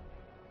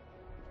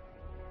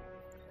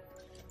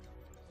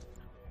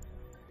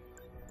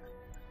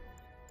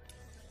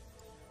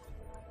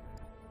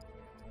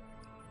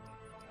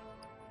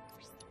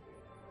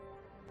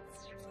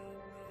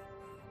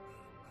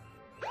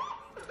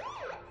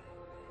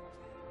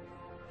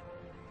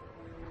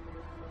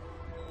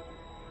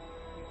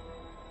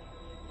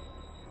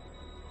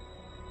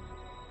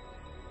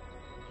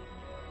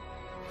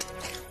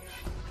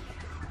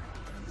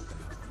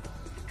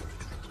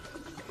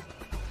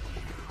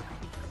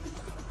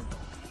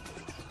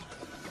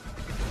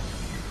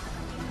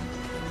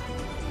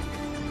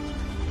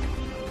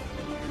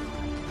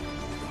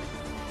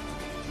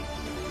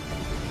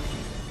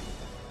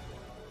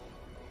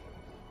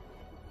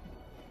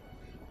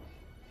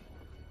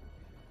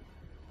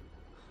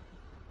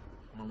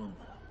 I'm alone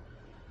now.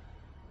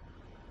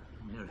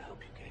 I'm here to help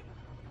you, Gabe.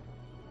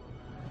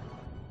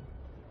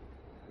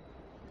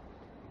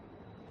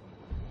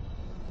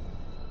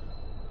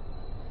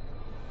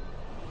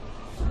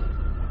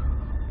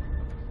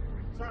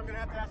 Sir, I'm gonna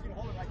have to ask you to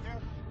hold it right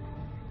there.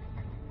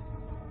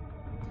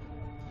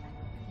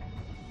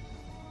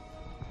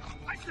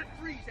 I said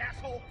freeze,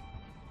 asshole!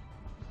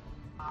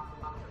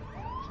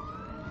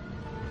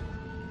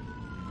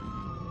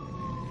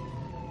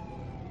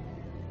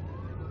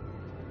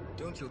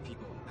 Don't you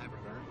people ever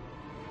learn?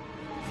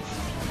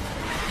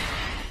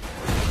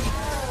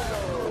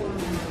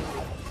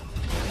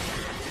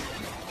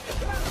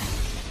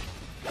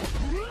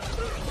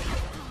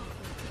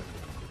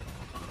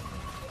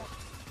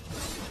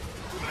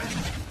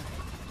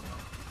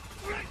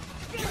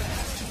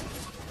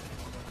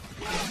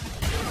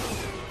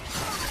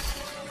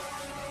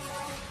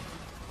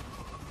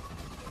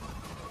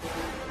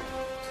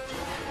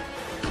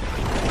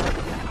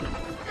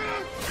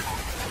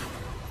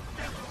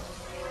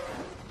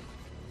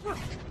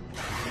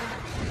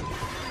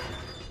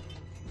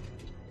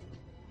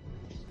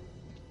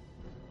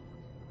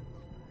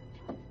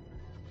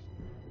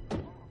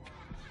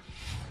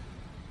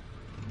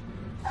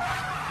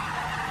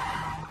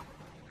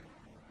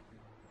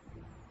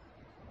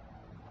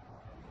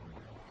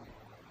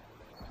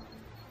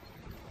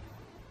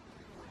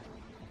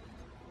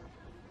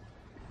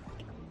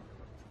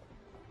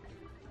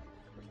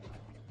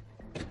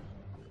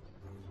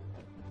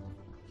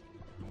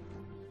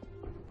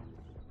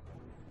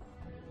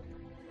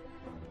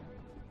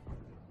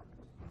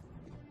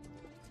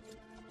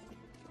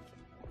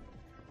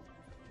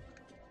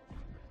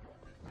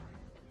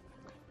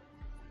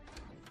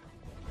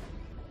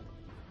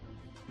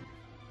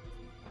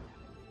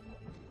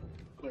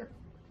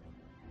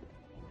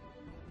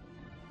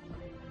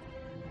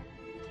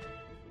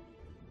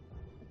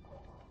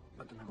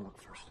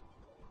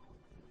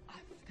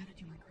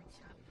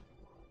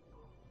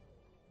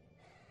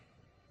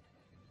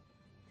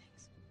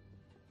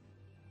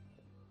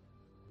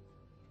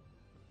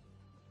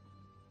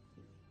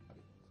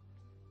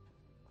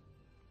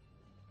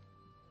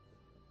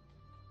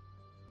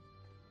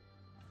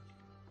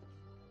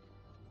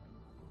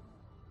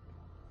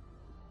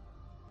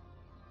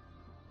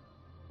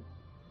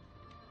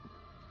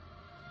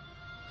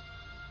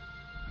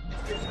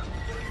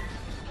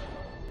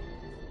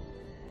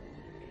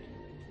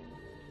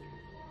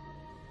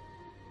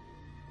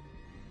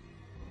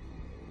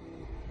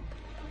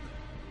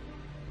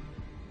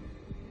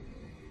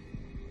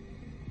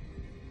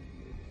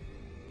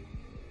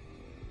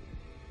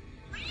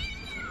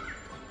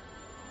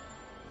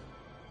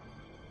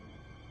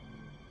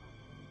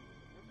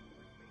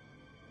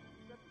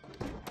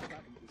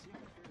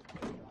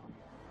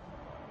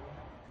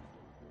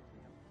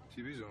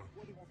 TV's on.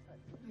 Oh,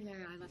 yeah,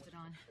 I left it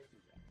on.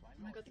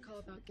 When I got the call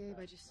about Gabe,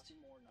 I just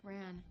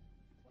ran.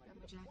 Got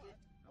my jacket,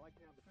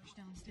 rushed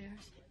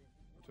downstairs.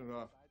 Turn it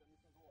off.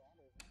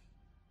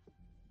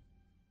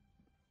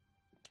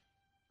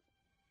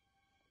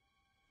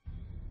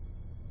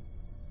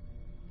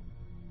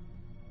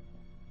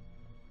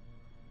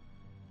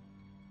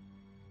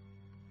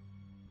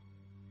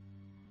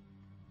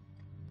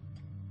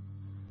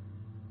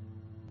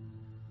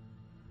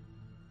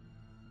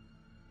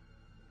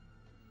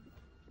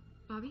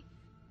 Bobby?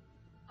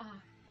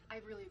 I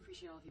really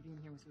appreciate all of you being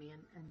here with me,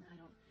 and I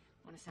don't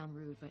want to sound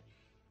rude, but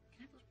can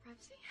I have a little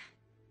privacy?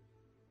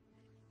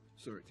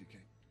 Sorry, TK.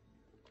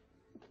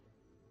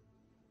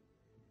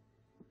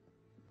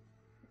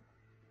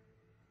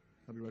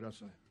 I'll be right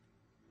outside.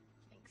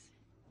 Thanks.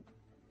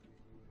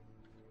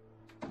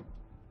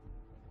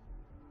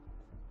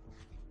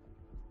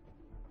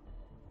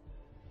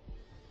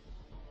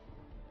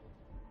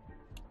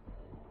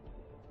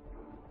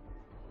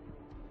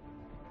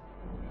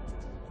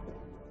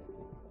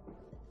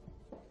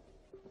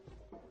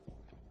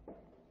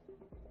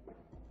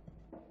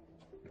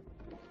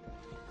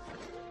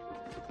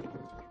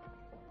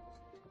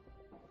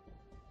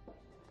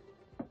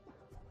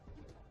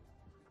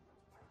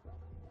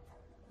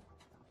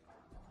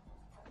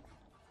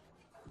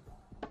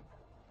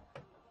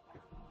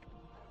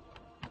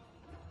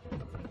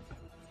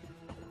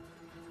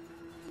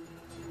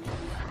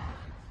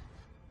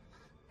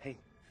 Hey.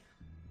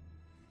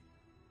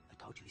 I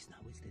told you he's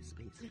not with this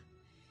space.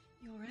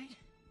 You all right?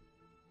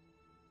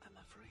 I'm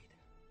afraid.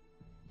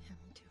 Yeah,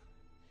 me too.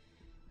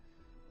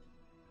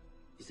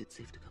 Is it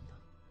safe to come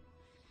down?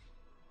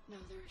 No,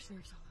 there are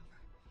nerves all over.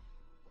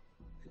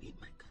 I need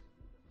my gun.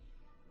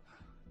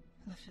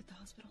 I left it at the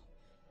hospital.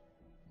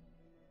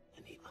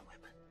 I need my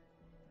weapon.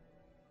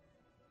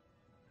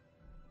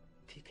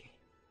 TK.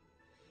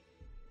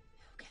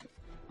 Okay.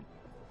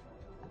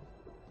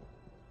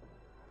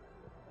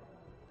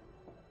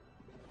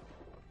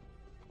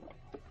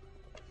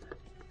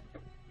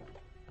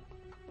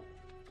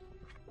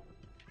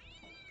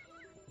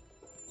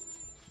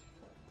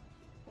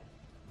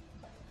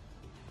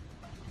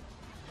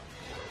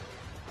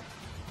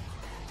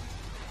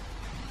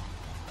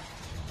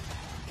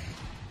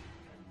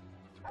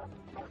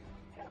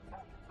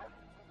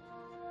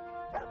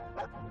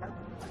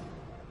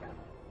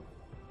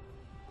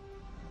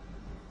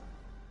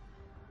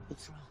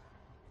 What's wrong?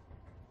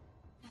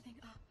 Nothing.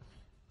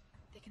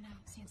 They can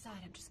see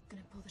inside. I'm just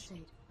gonna pull the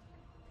shade.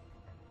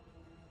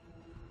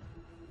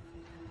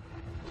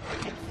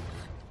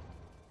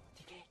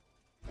 TK.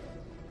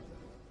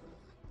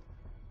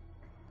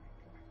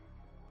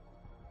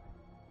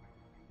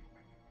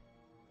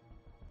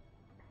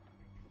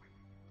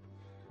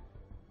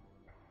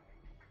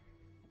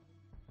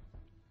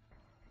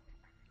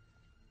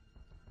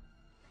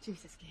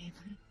 Jesus, Gabe.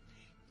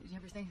 Did you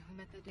ever think if we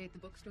met that day at the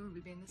bookstore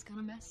we'd be in this kind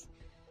of mess?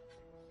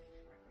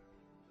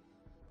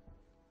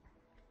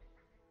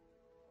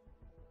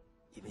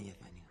 Even if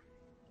I knew,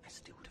 I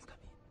still would have come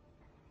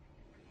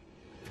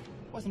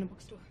in. Wasn't a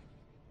bookstore.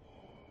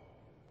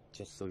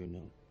 Just so you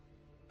know,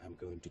 I'm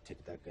going to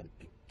take that gun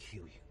and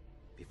kill you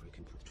before you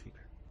can pull the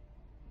trigger.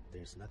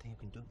 There's nothing you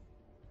can do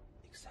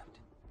except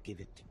give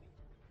it to me.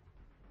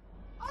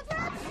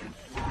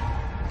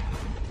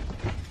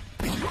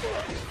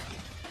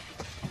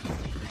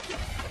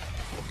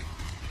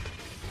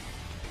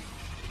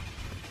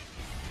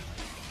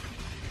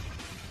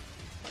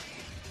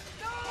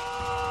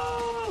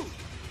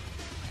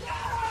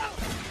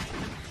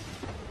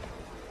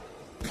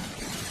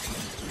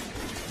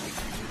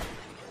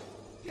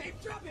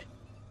 Drop it!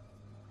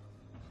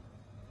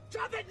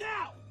 Drop it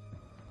now!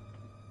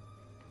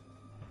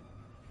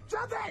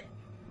 Drop it!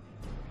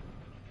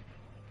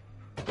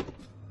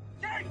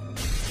 Hey!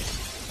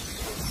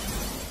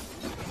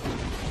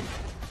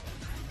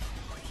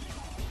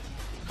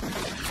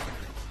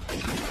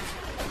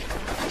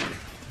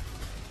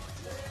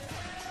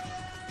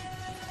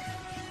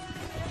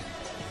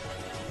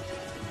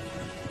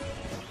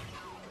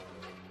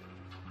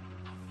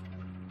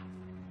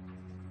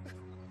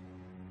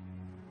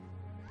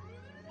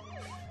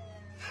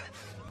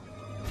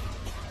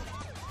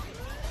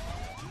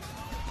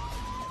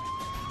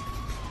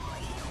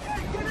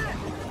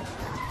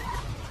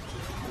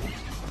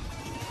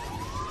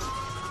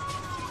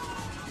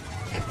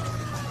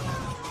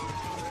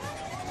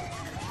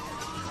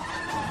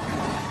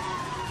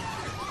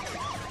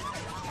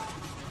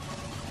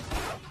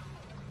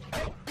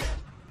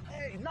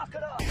 Hey, knock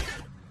it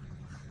off!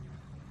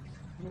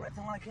 You're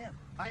acting like him.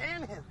 I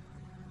am him.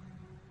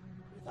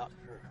 Without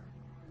her.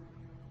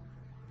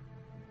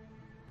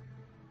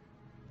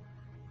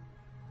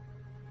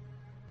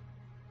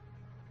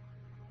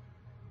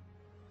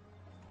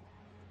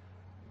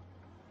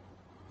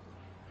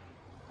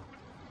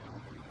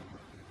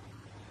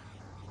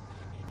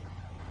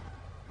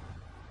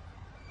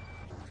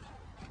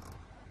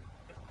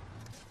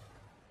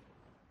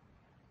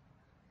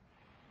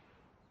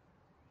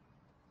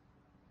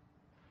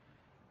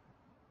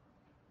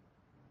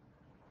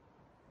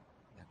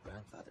 My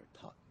grandfather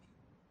taught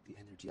me the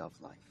energy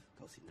of life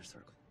goes in a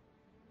circle,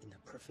 in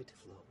a perfect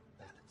flow,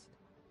 balanced.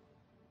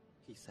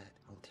 He said,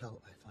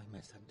 until I find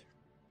my center,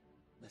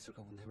 my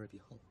circle will never be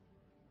whole.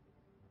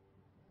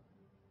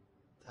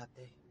 That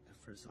day, I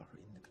first saw her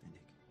in the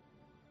clinic.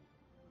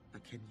 I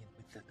came in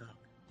with the dog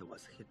that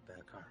was hit by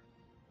a car.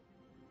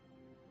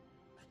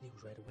 I knew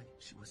right away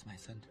she was my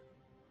center.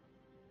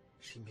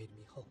 She made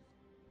me whole.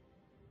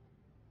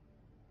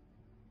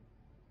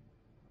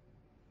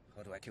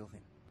 How do I kill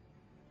him?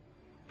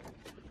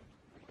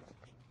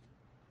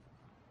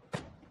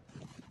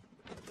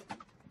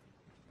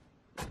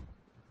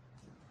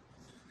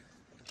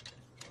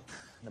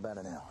 In about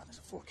an hour, there's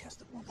a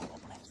forecasted rumble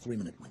opening.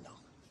 3-minute window.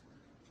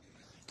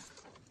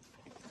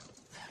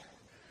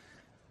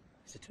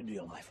 He's attuned to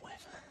your life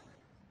wave.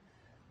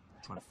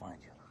 I'm trying to find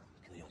you,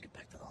 kill you, and get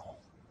back to the hole.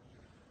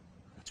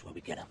 That's where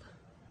we get him.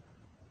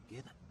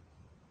 Get him?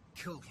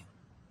 Kill him.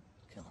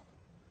 Kill him.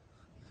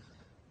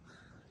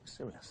 You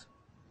serious?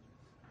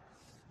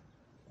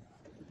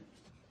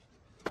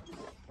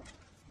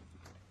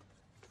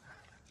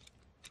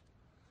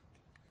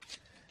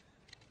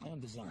 My own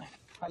design.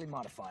 Highly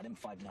modified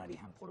M590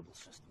 hand portable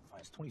system.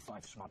 Fires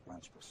 25 smart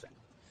rounds per second.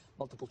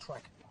 Multiple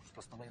tracking modes,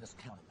 plus the latest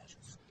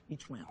countermeasures.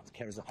 Each round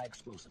carries a high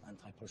explosive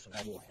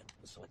anti-personnel warhead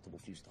with selectable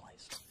fuse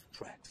device.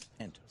 Tracks,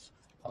 enters,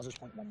 pauses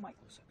 0.1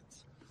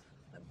 microseconds.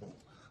 Then boom,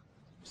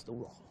 Mr.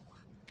 Rojo.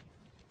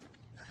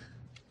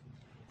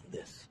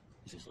 This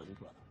is his little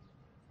brother.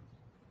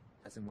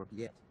 Hasn't worked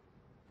yet.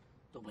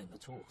 Don't blame the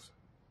tools.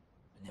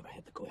 I never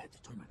had the go-ahead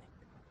to terminate.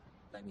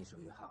 Let me show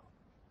you how.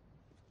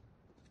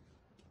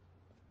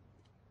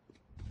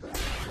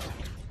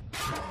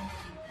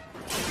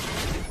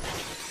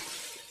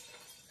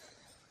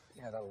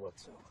 Yeah, that'll work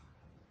too.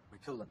 We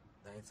kill him,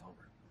 then it's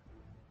over.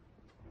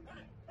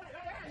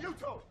 Hey, you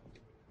two!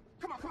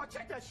 Come on,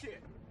 check that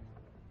shit!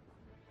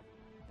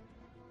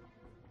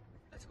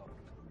 Let's go.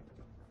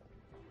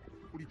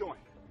 What are you doing?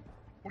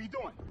 What are you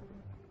doing?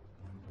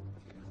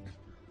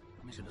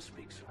 Permission to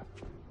speak, sir.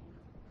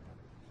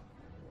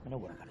 I know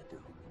what I gotta do.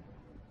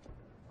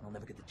 I'll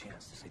never get the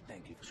chance to say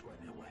thank you for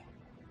squaring me away.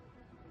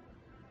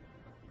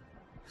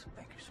 So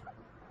thank you, sir.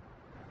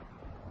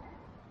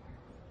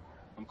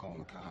 I'm calling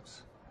the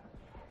cops.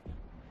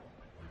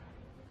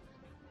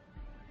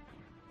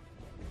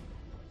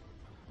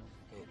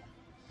 Good.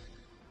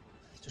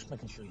 Just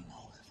making sure you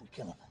know, if we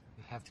kill him.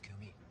 You have to kill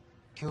me.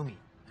 Kill me.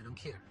 I don't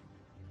care.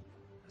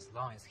 As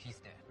long as he's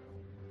dead,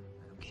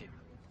 I don't care.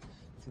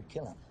 If we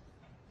kill him,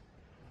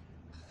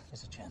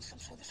 there's a chance some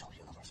say this whole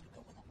universe could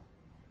go with him.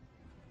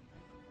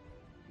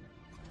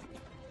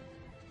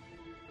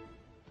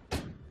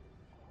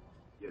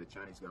 Yeah, the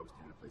Chinese guy was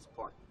tearing the place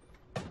apart.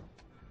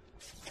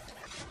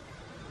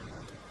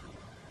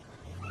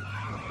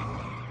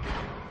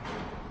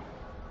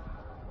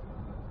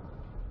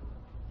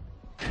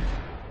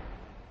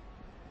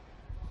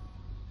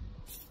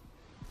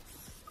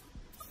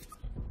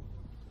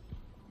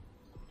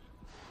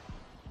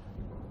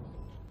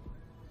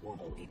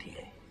 Warble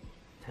ETA.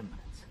 10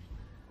 minutes.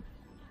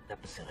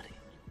 That vicinity.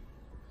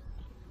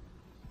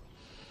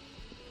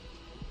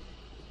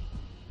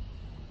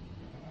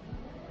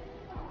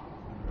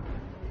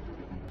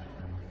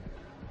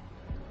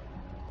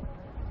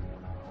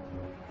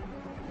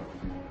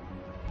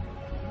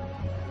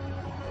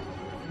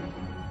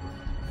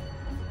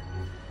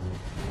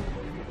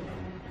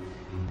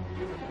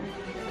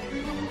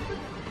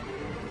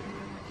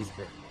 He's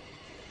there.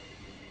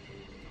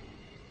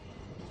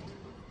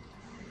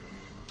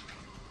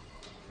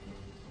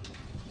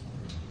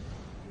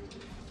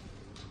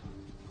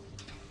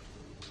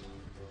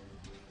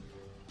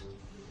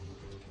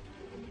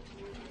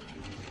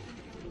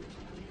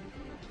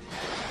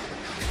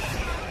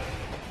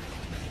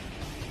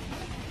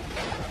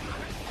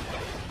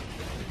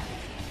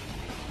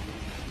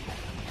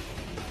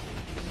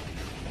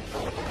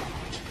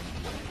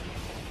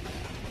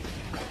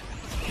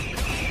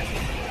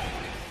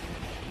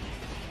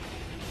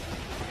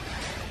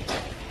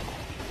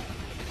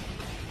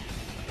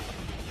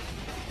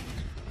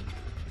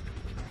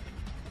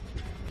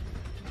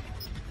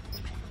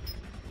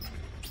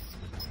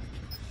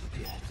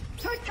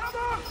 Take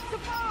cover! The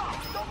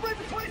bar! Don't bring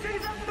the 20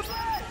 cities up to the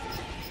bed!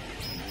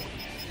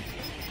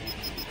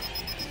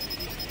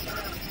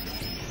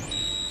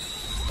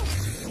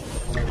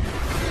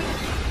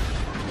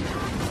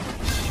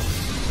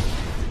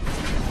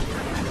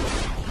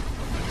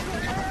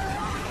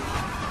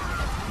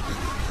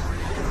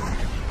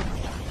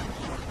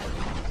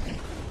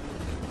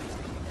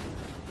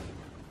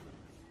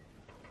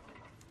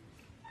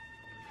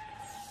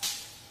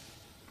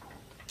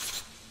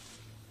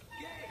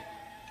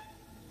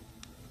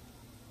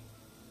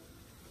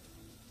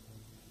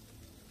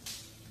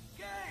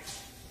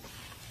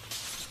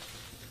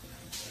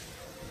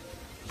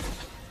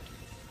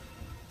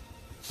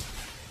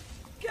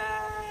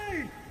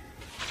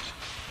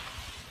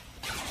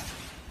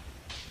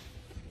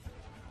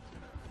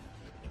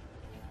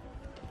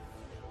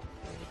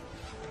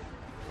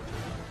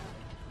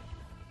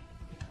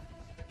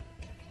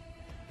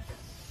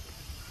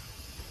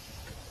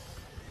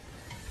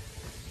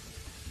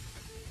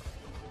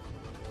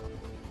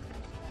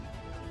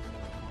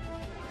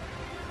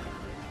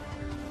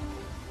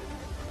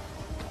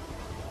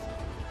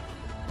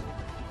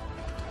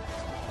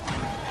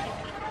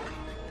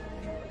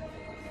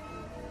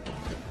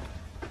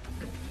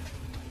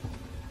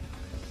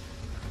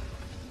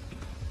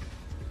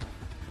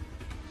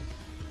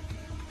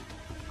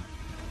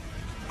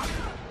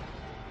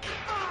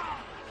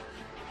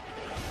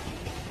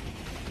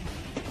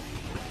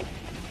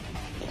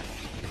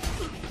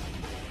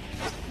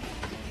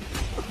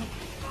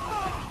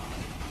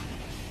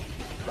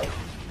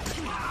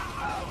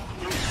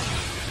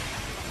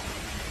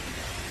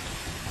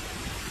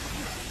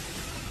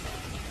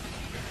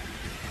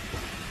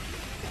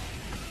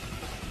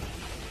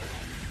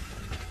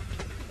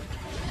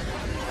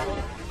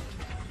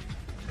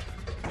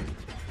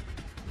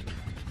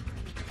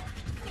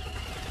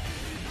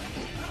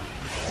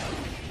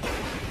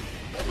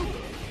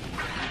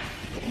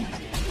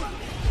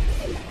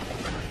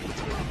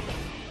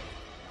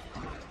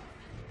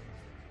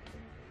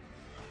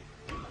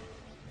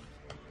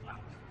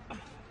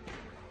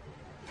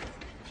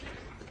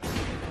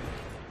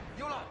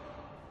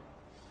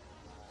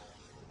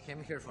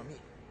 came here for me.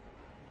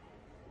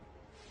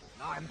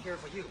 Now I'm here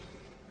for you.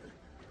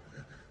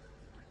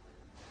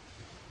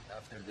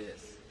 After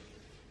this,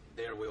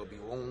 there will be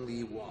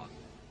only one.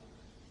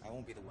 I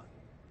won't be the one.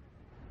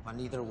 But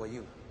neither will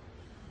you.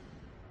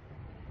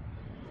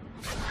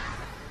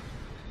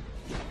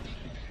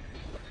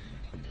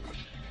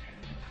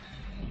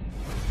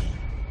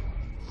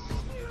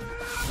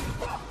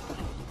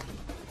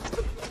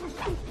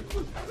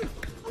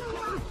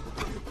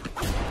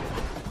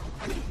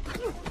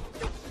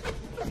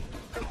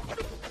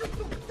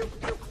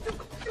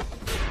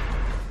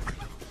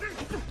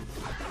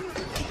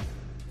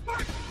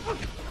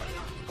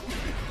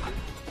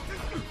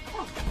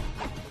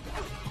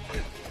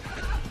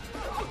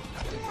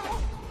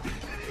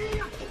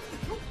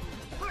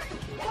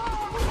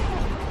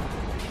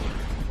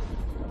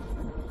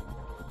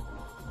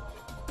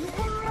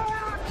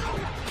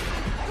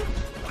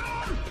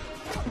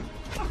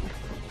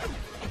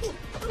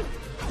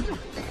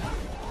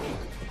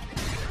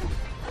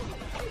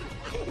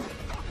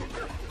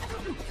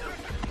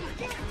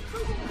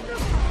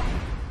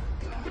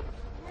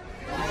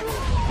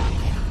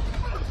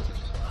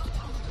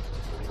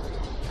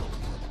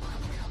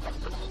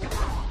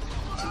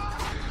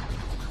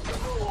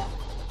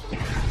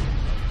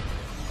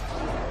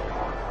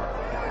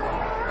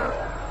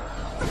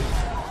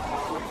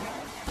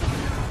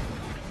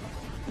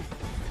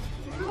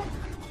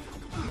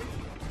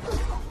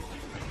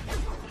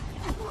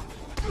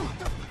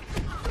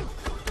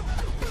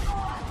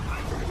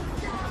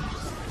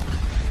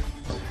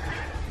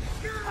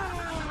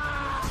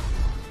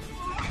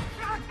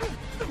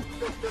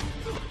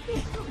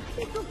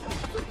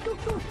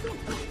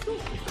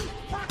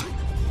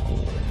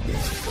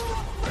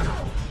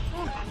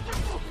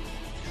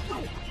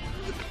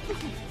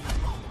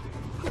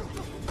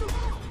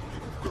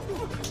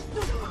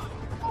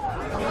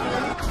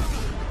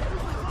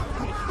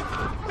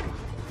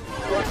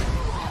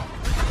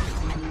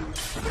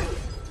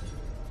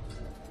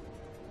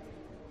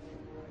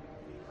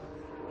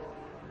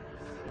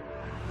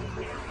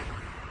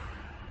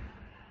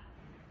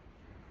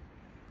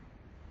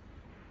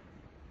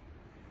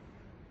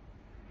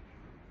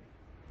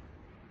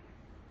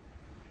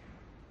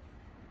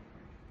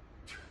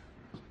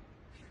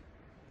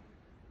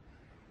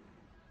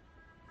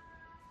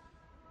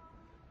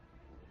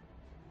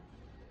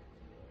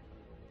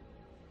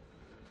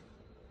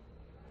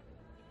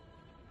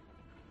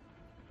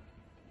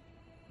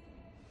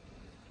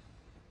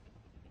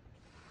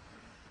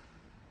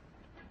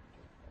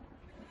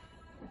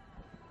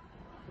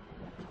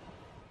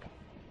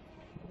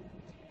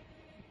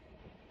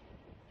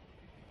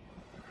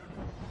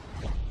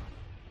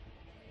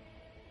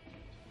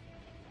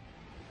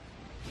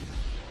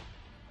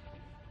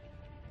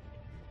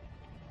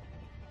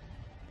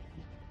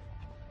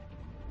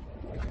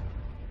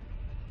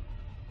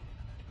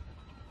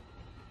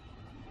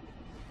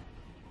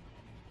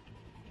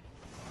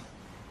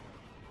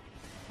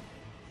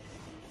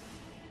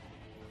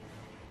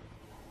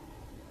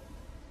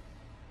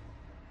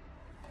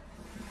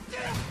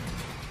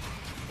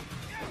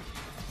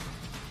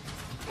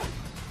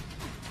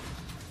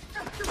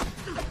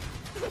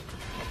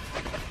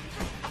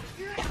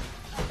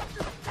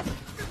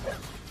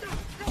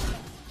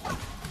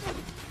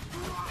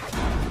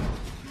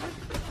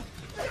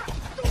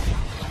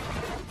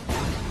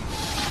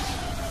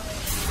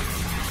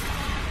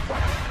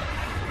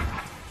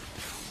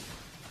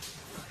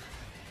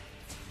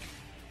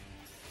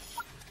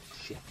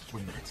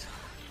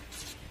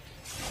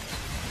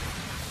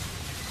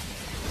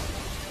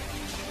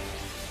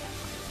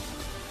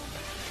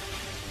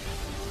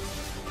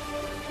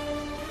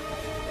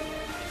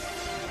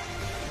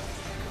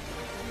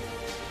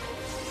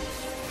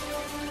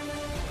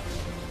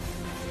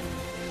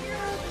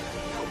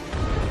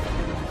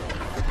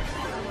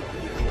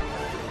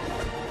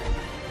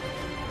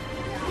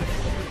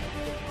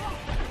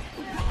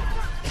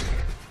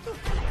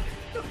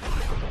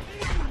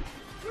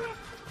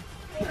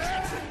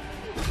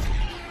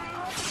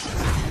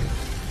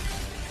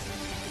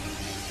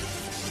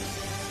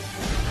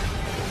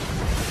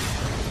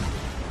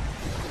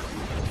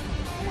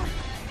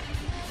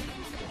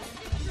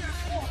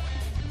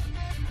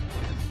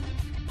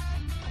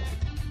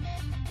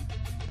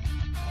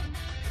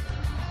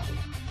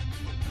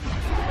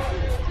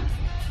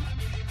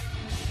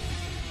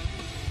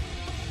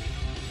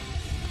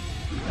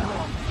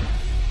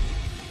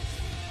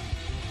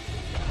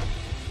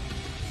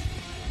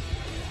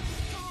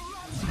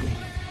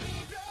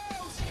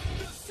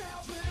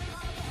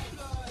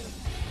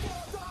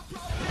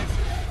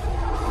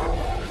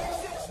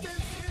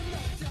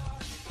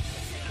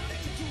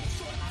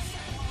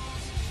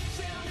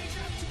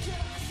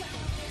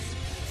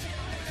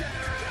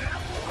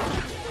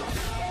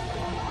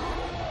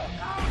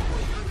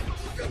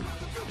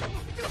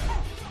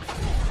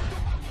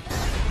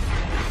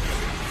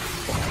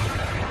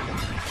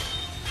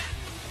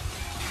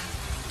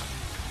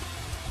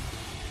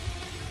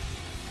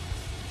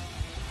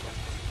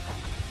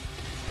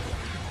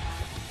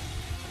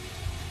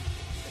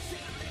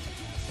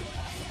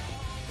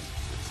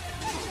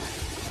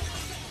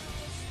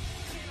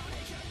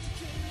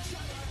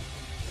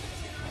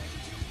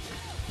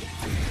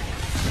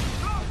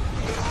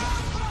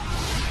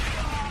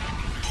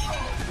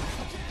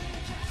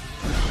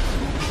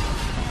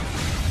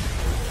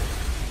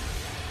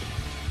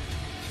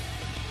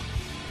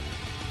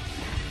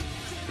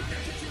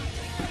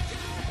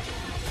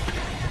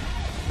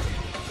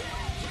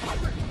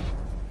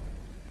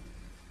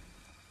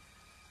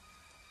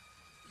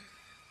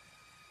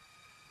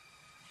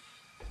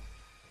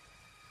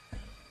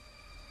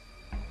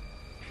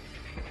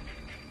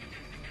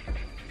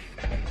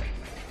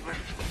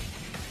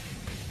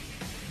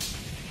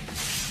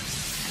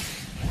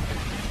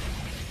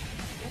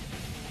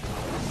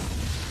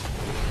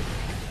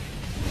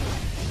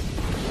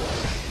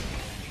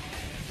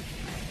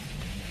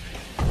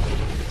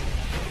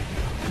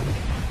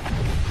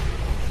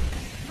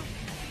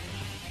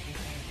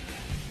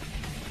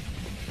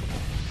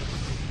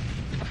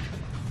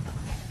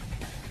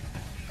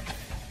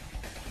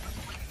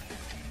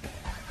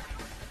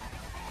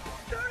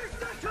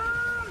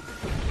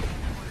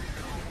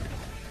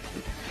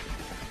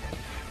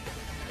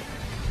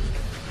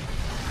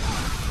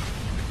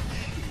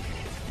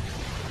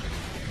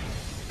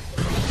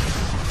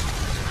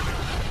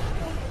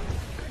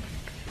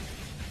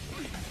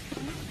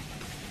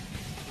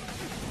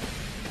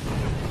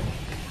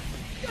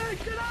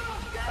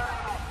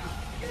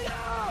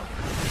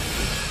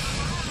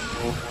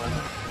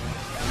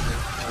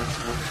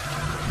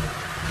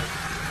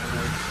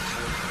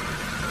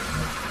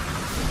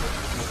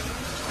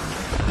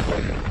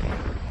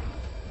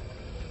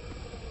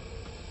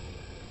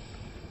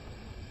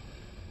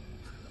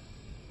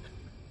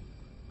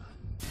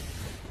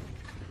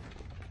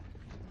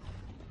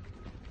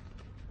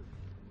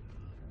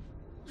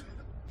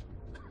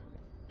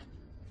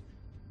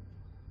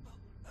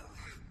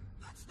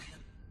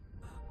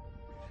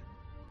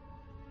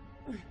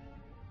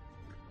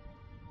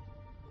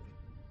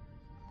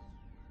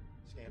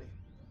 Scanning.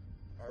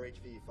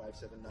 RHV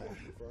 579,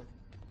 confirm.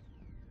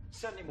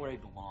 Send him where he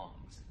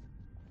belongs.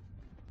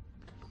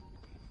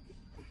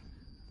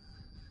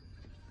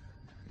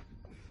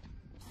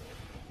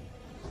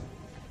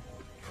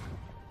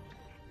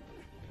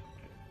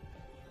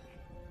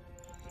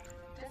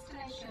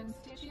 Destination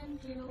Stygian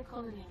Penal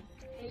Colony,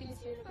 Hades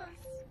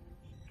Universe.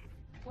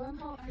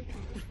 Wormhole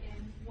opens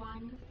in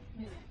 1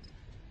 minute.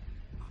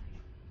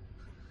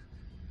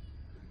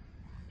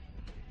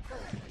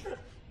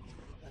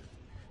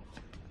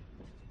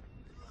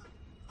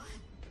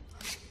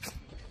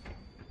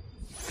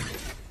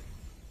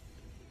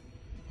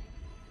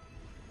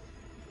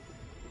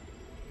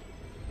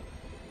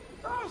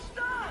 Oh,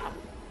 stop!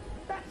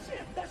 That's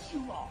him. That's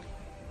you all.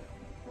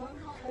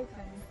 Wormhole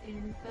opens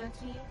in 30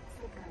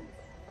 seconds.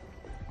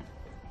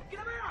 Get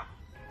him out!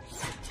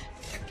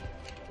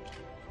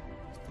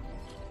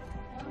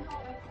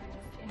 Wormhole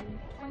opens in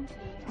 20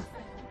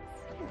 seconds.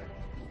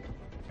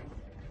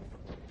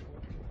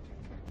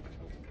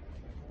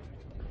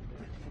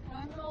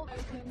 Wormhole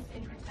opens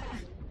in 10,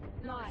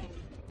 9,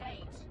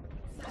 8,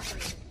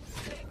 7, 6,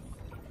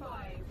 5,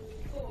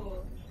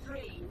 4,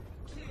 3,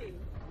 2,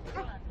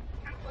 1.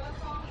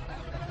 Wormhole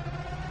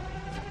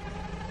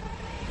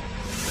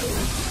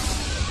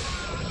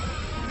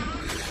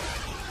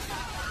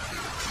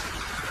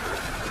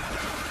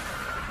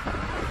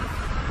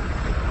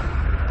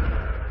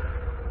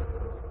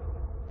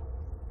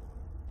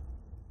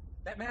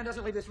That man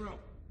doesn't leave this room.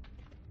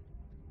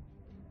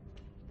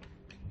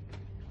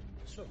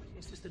 Sir, he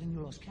insisted in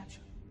your lost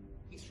capture.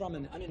 He's from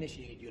an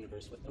uninitiated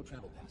universe with no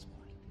travel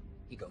passport.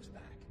 He goes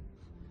back.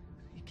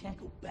 He can't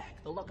go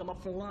back. They'll lock him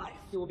up for life.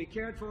 He will be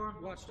cared for,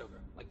 watched over,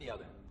 like the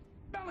other.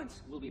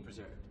 Balance will be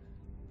preserved.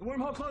 The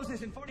wormhole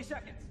closes in 40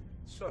 seconds.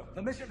 Sir,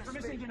 Permission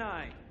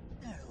denied.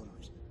 That order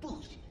is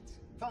bullshit.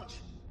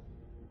 Function.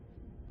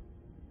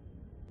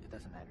 It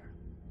doesn't matter.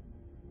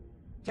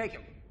 Take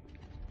him.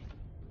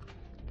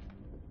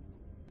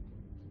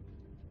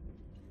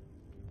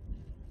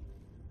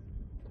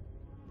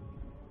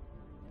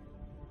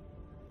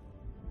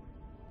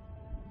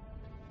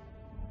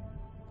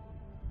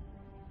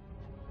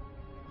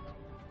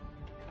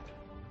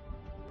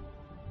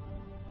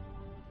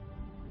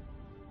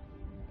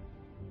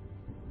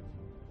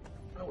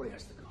 I know where he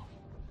has to go.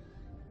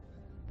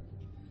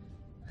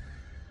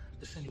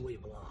 To send you where you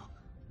belong.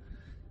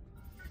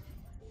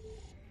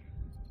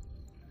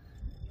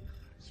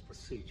 It's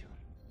procedure.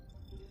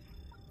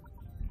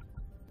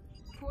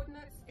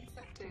 Coordinates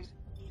accepted.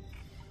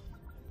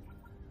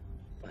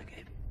 Black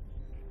Ape.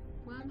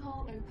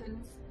 Wormhole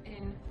opens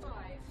in 5,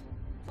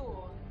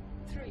 4,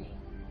 3,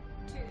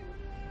 2,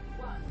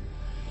 1.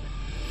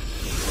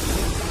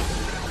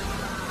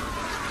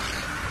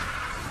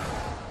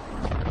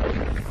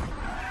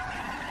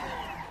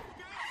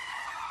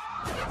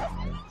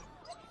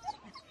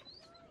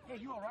 Hey,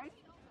 you all right?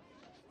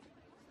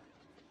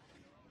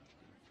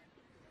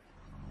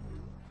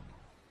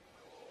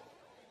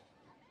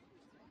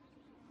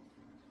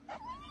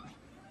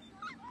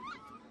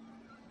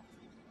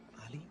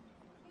 Ali?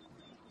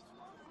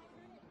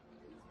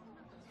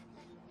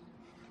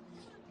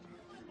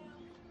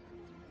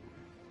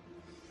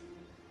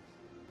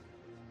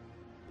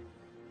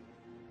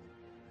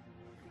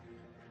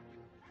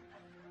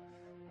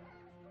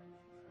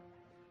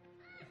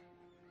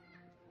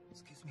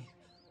 Excuse me.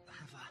 I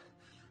have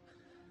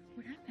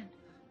What happened?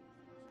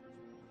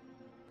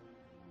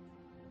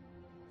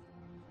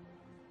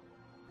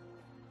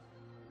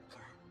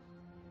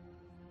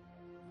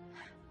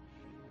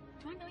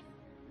 Do I know you?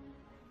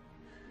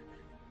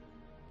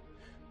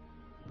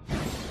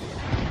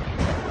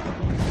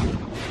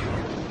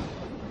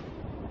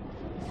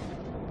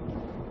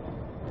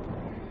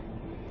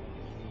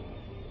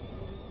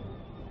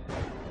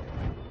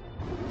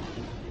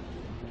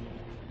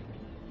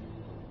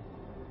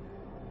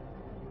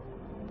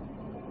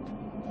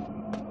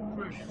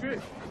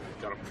 Shit.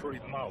 Got a pretty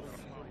mouth.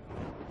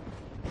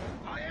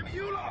 I am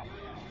Eula!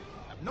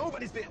 I'm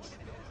nobody's bitch.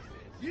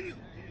 You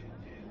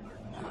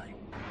are mine.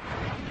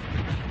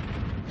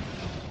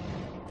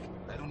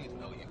 I don't need to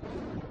know you.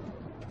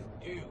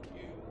 You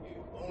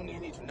only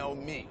need to know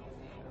me.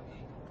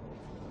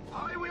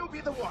 I will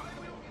be the one.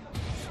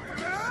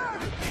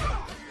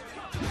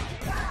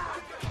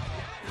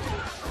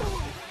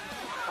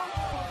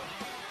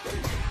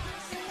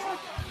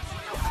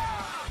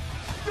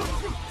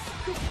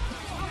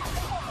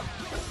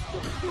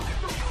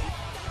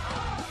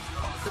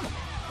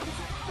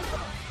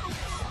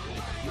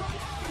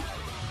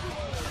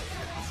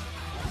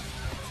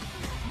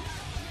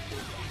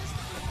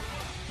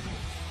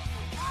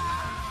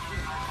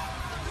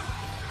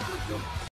 Go.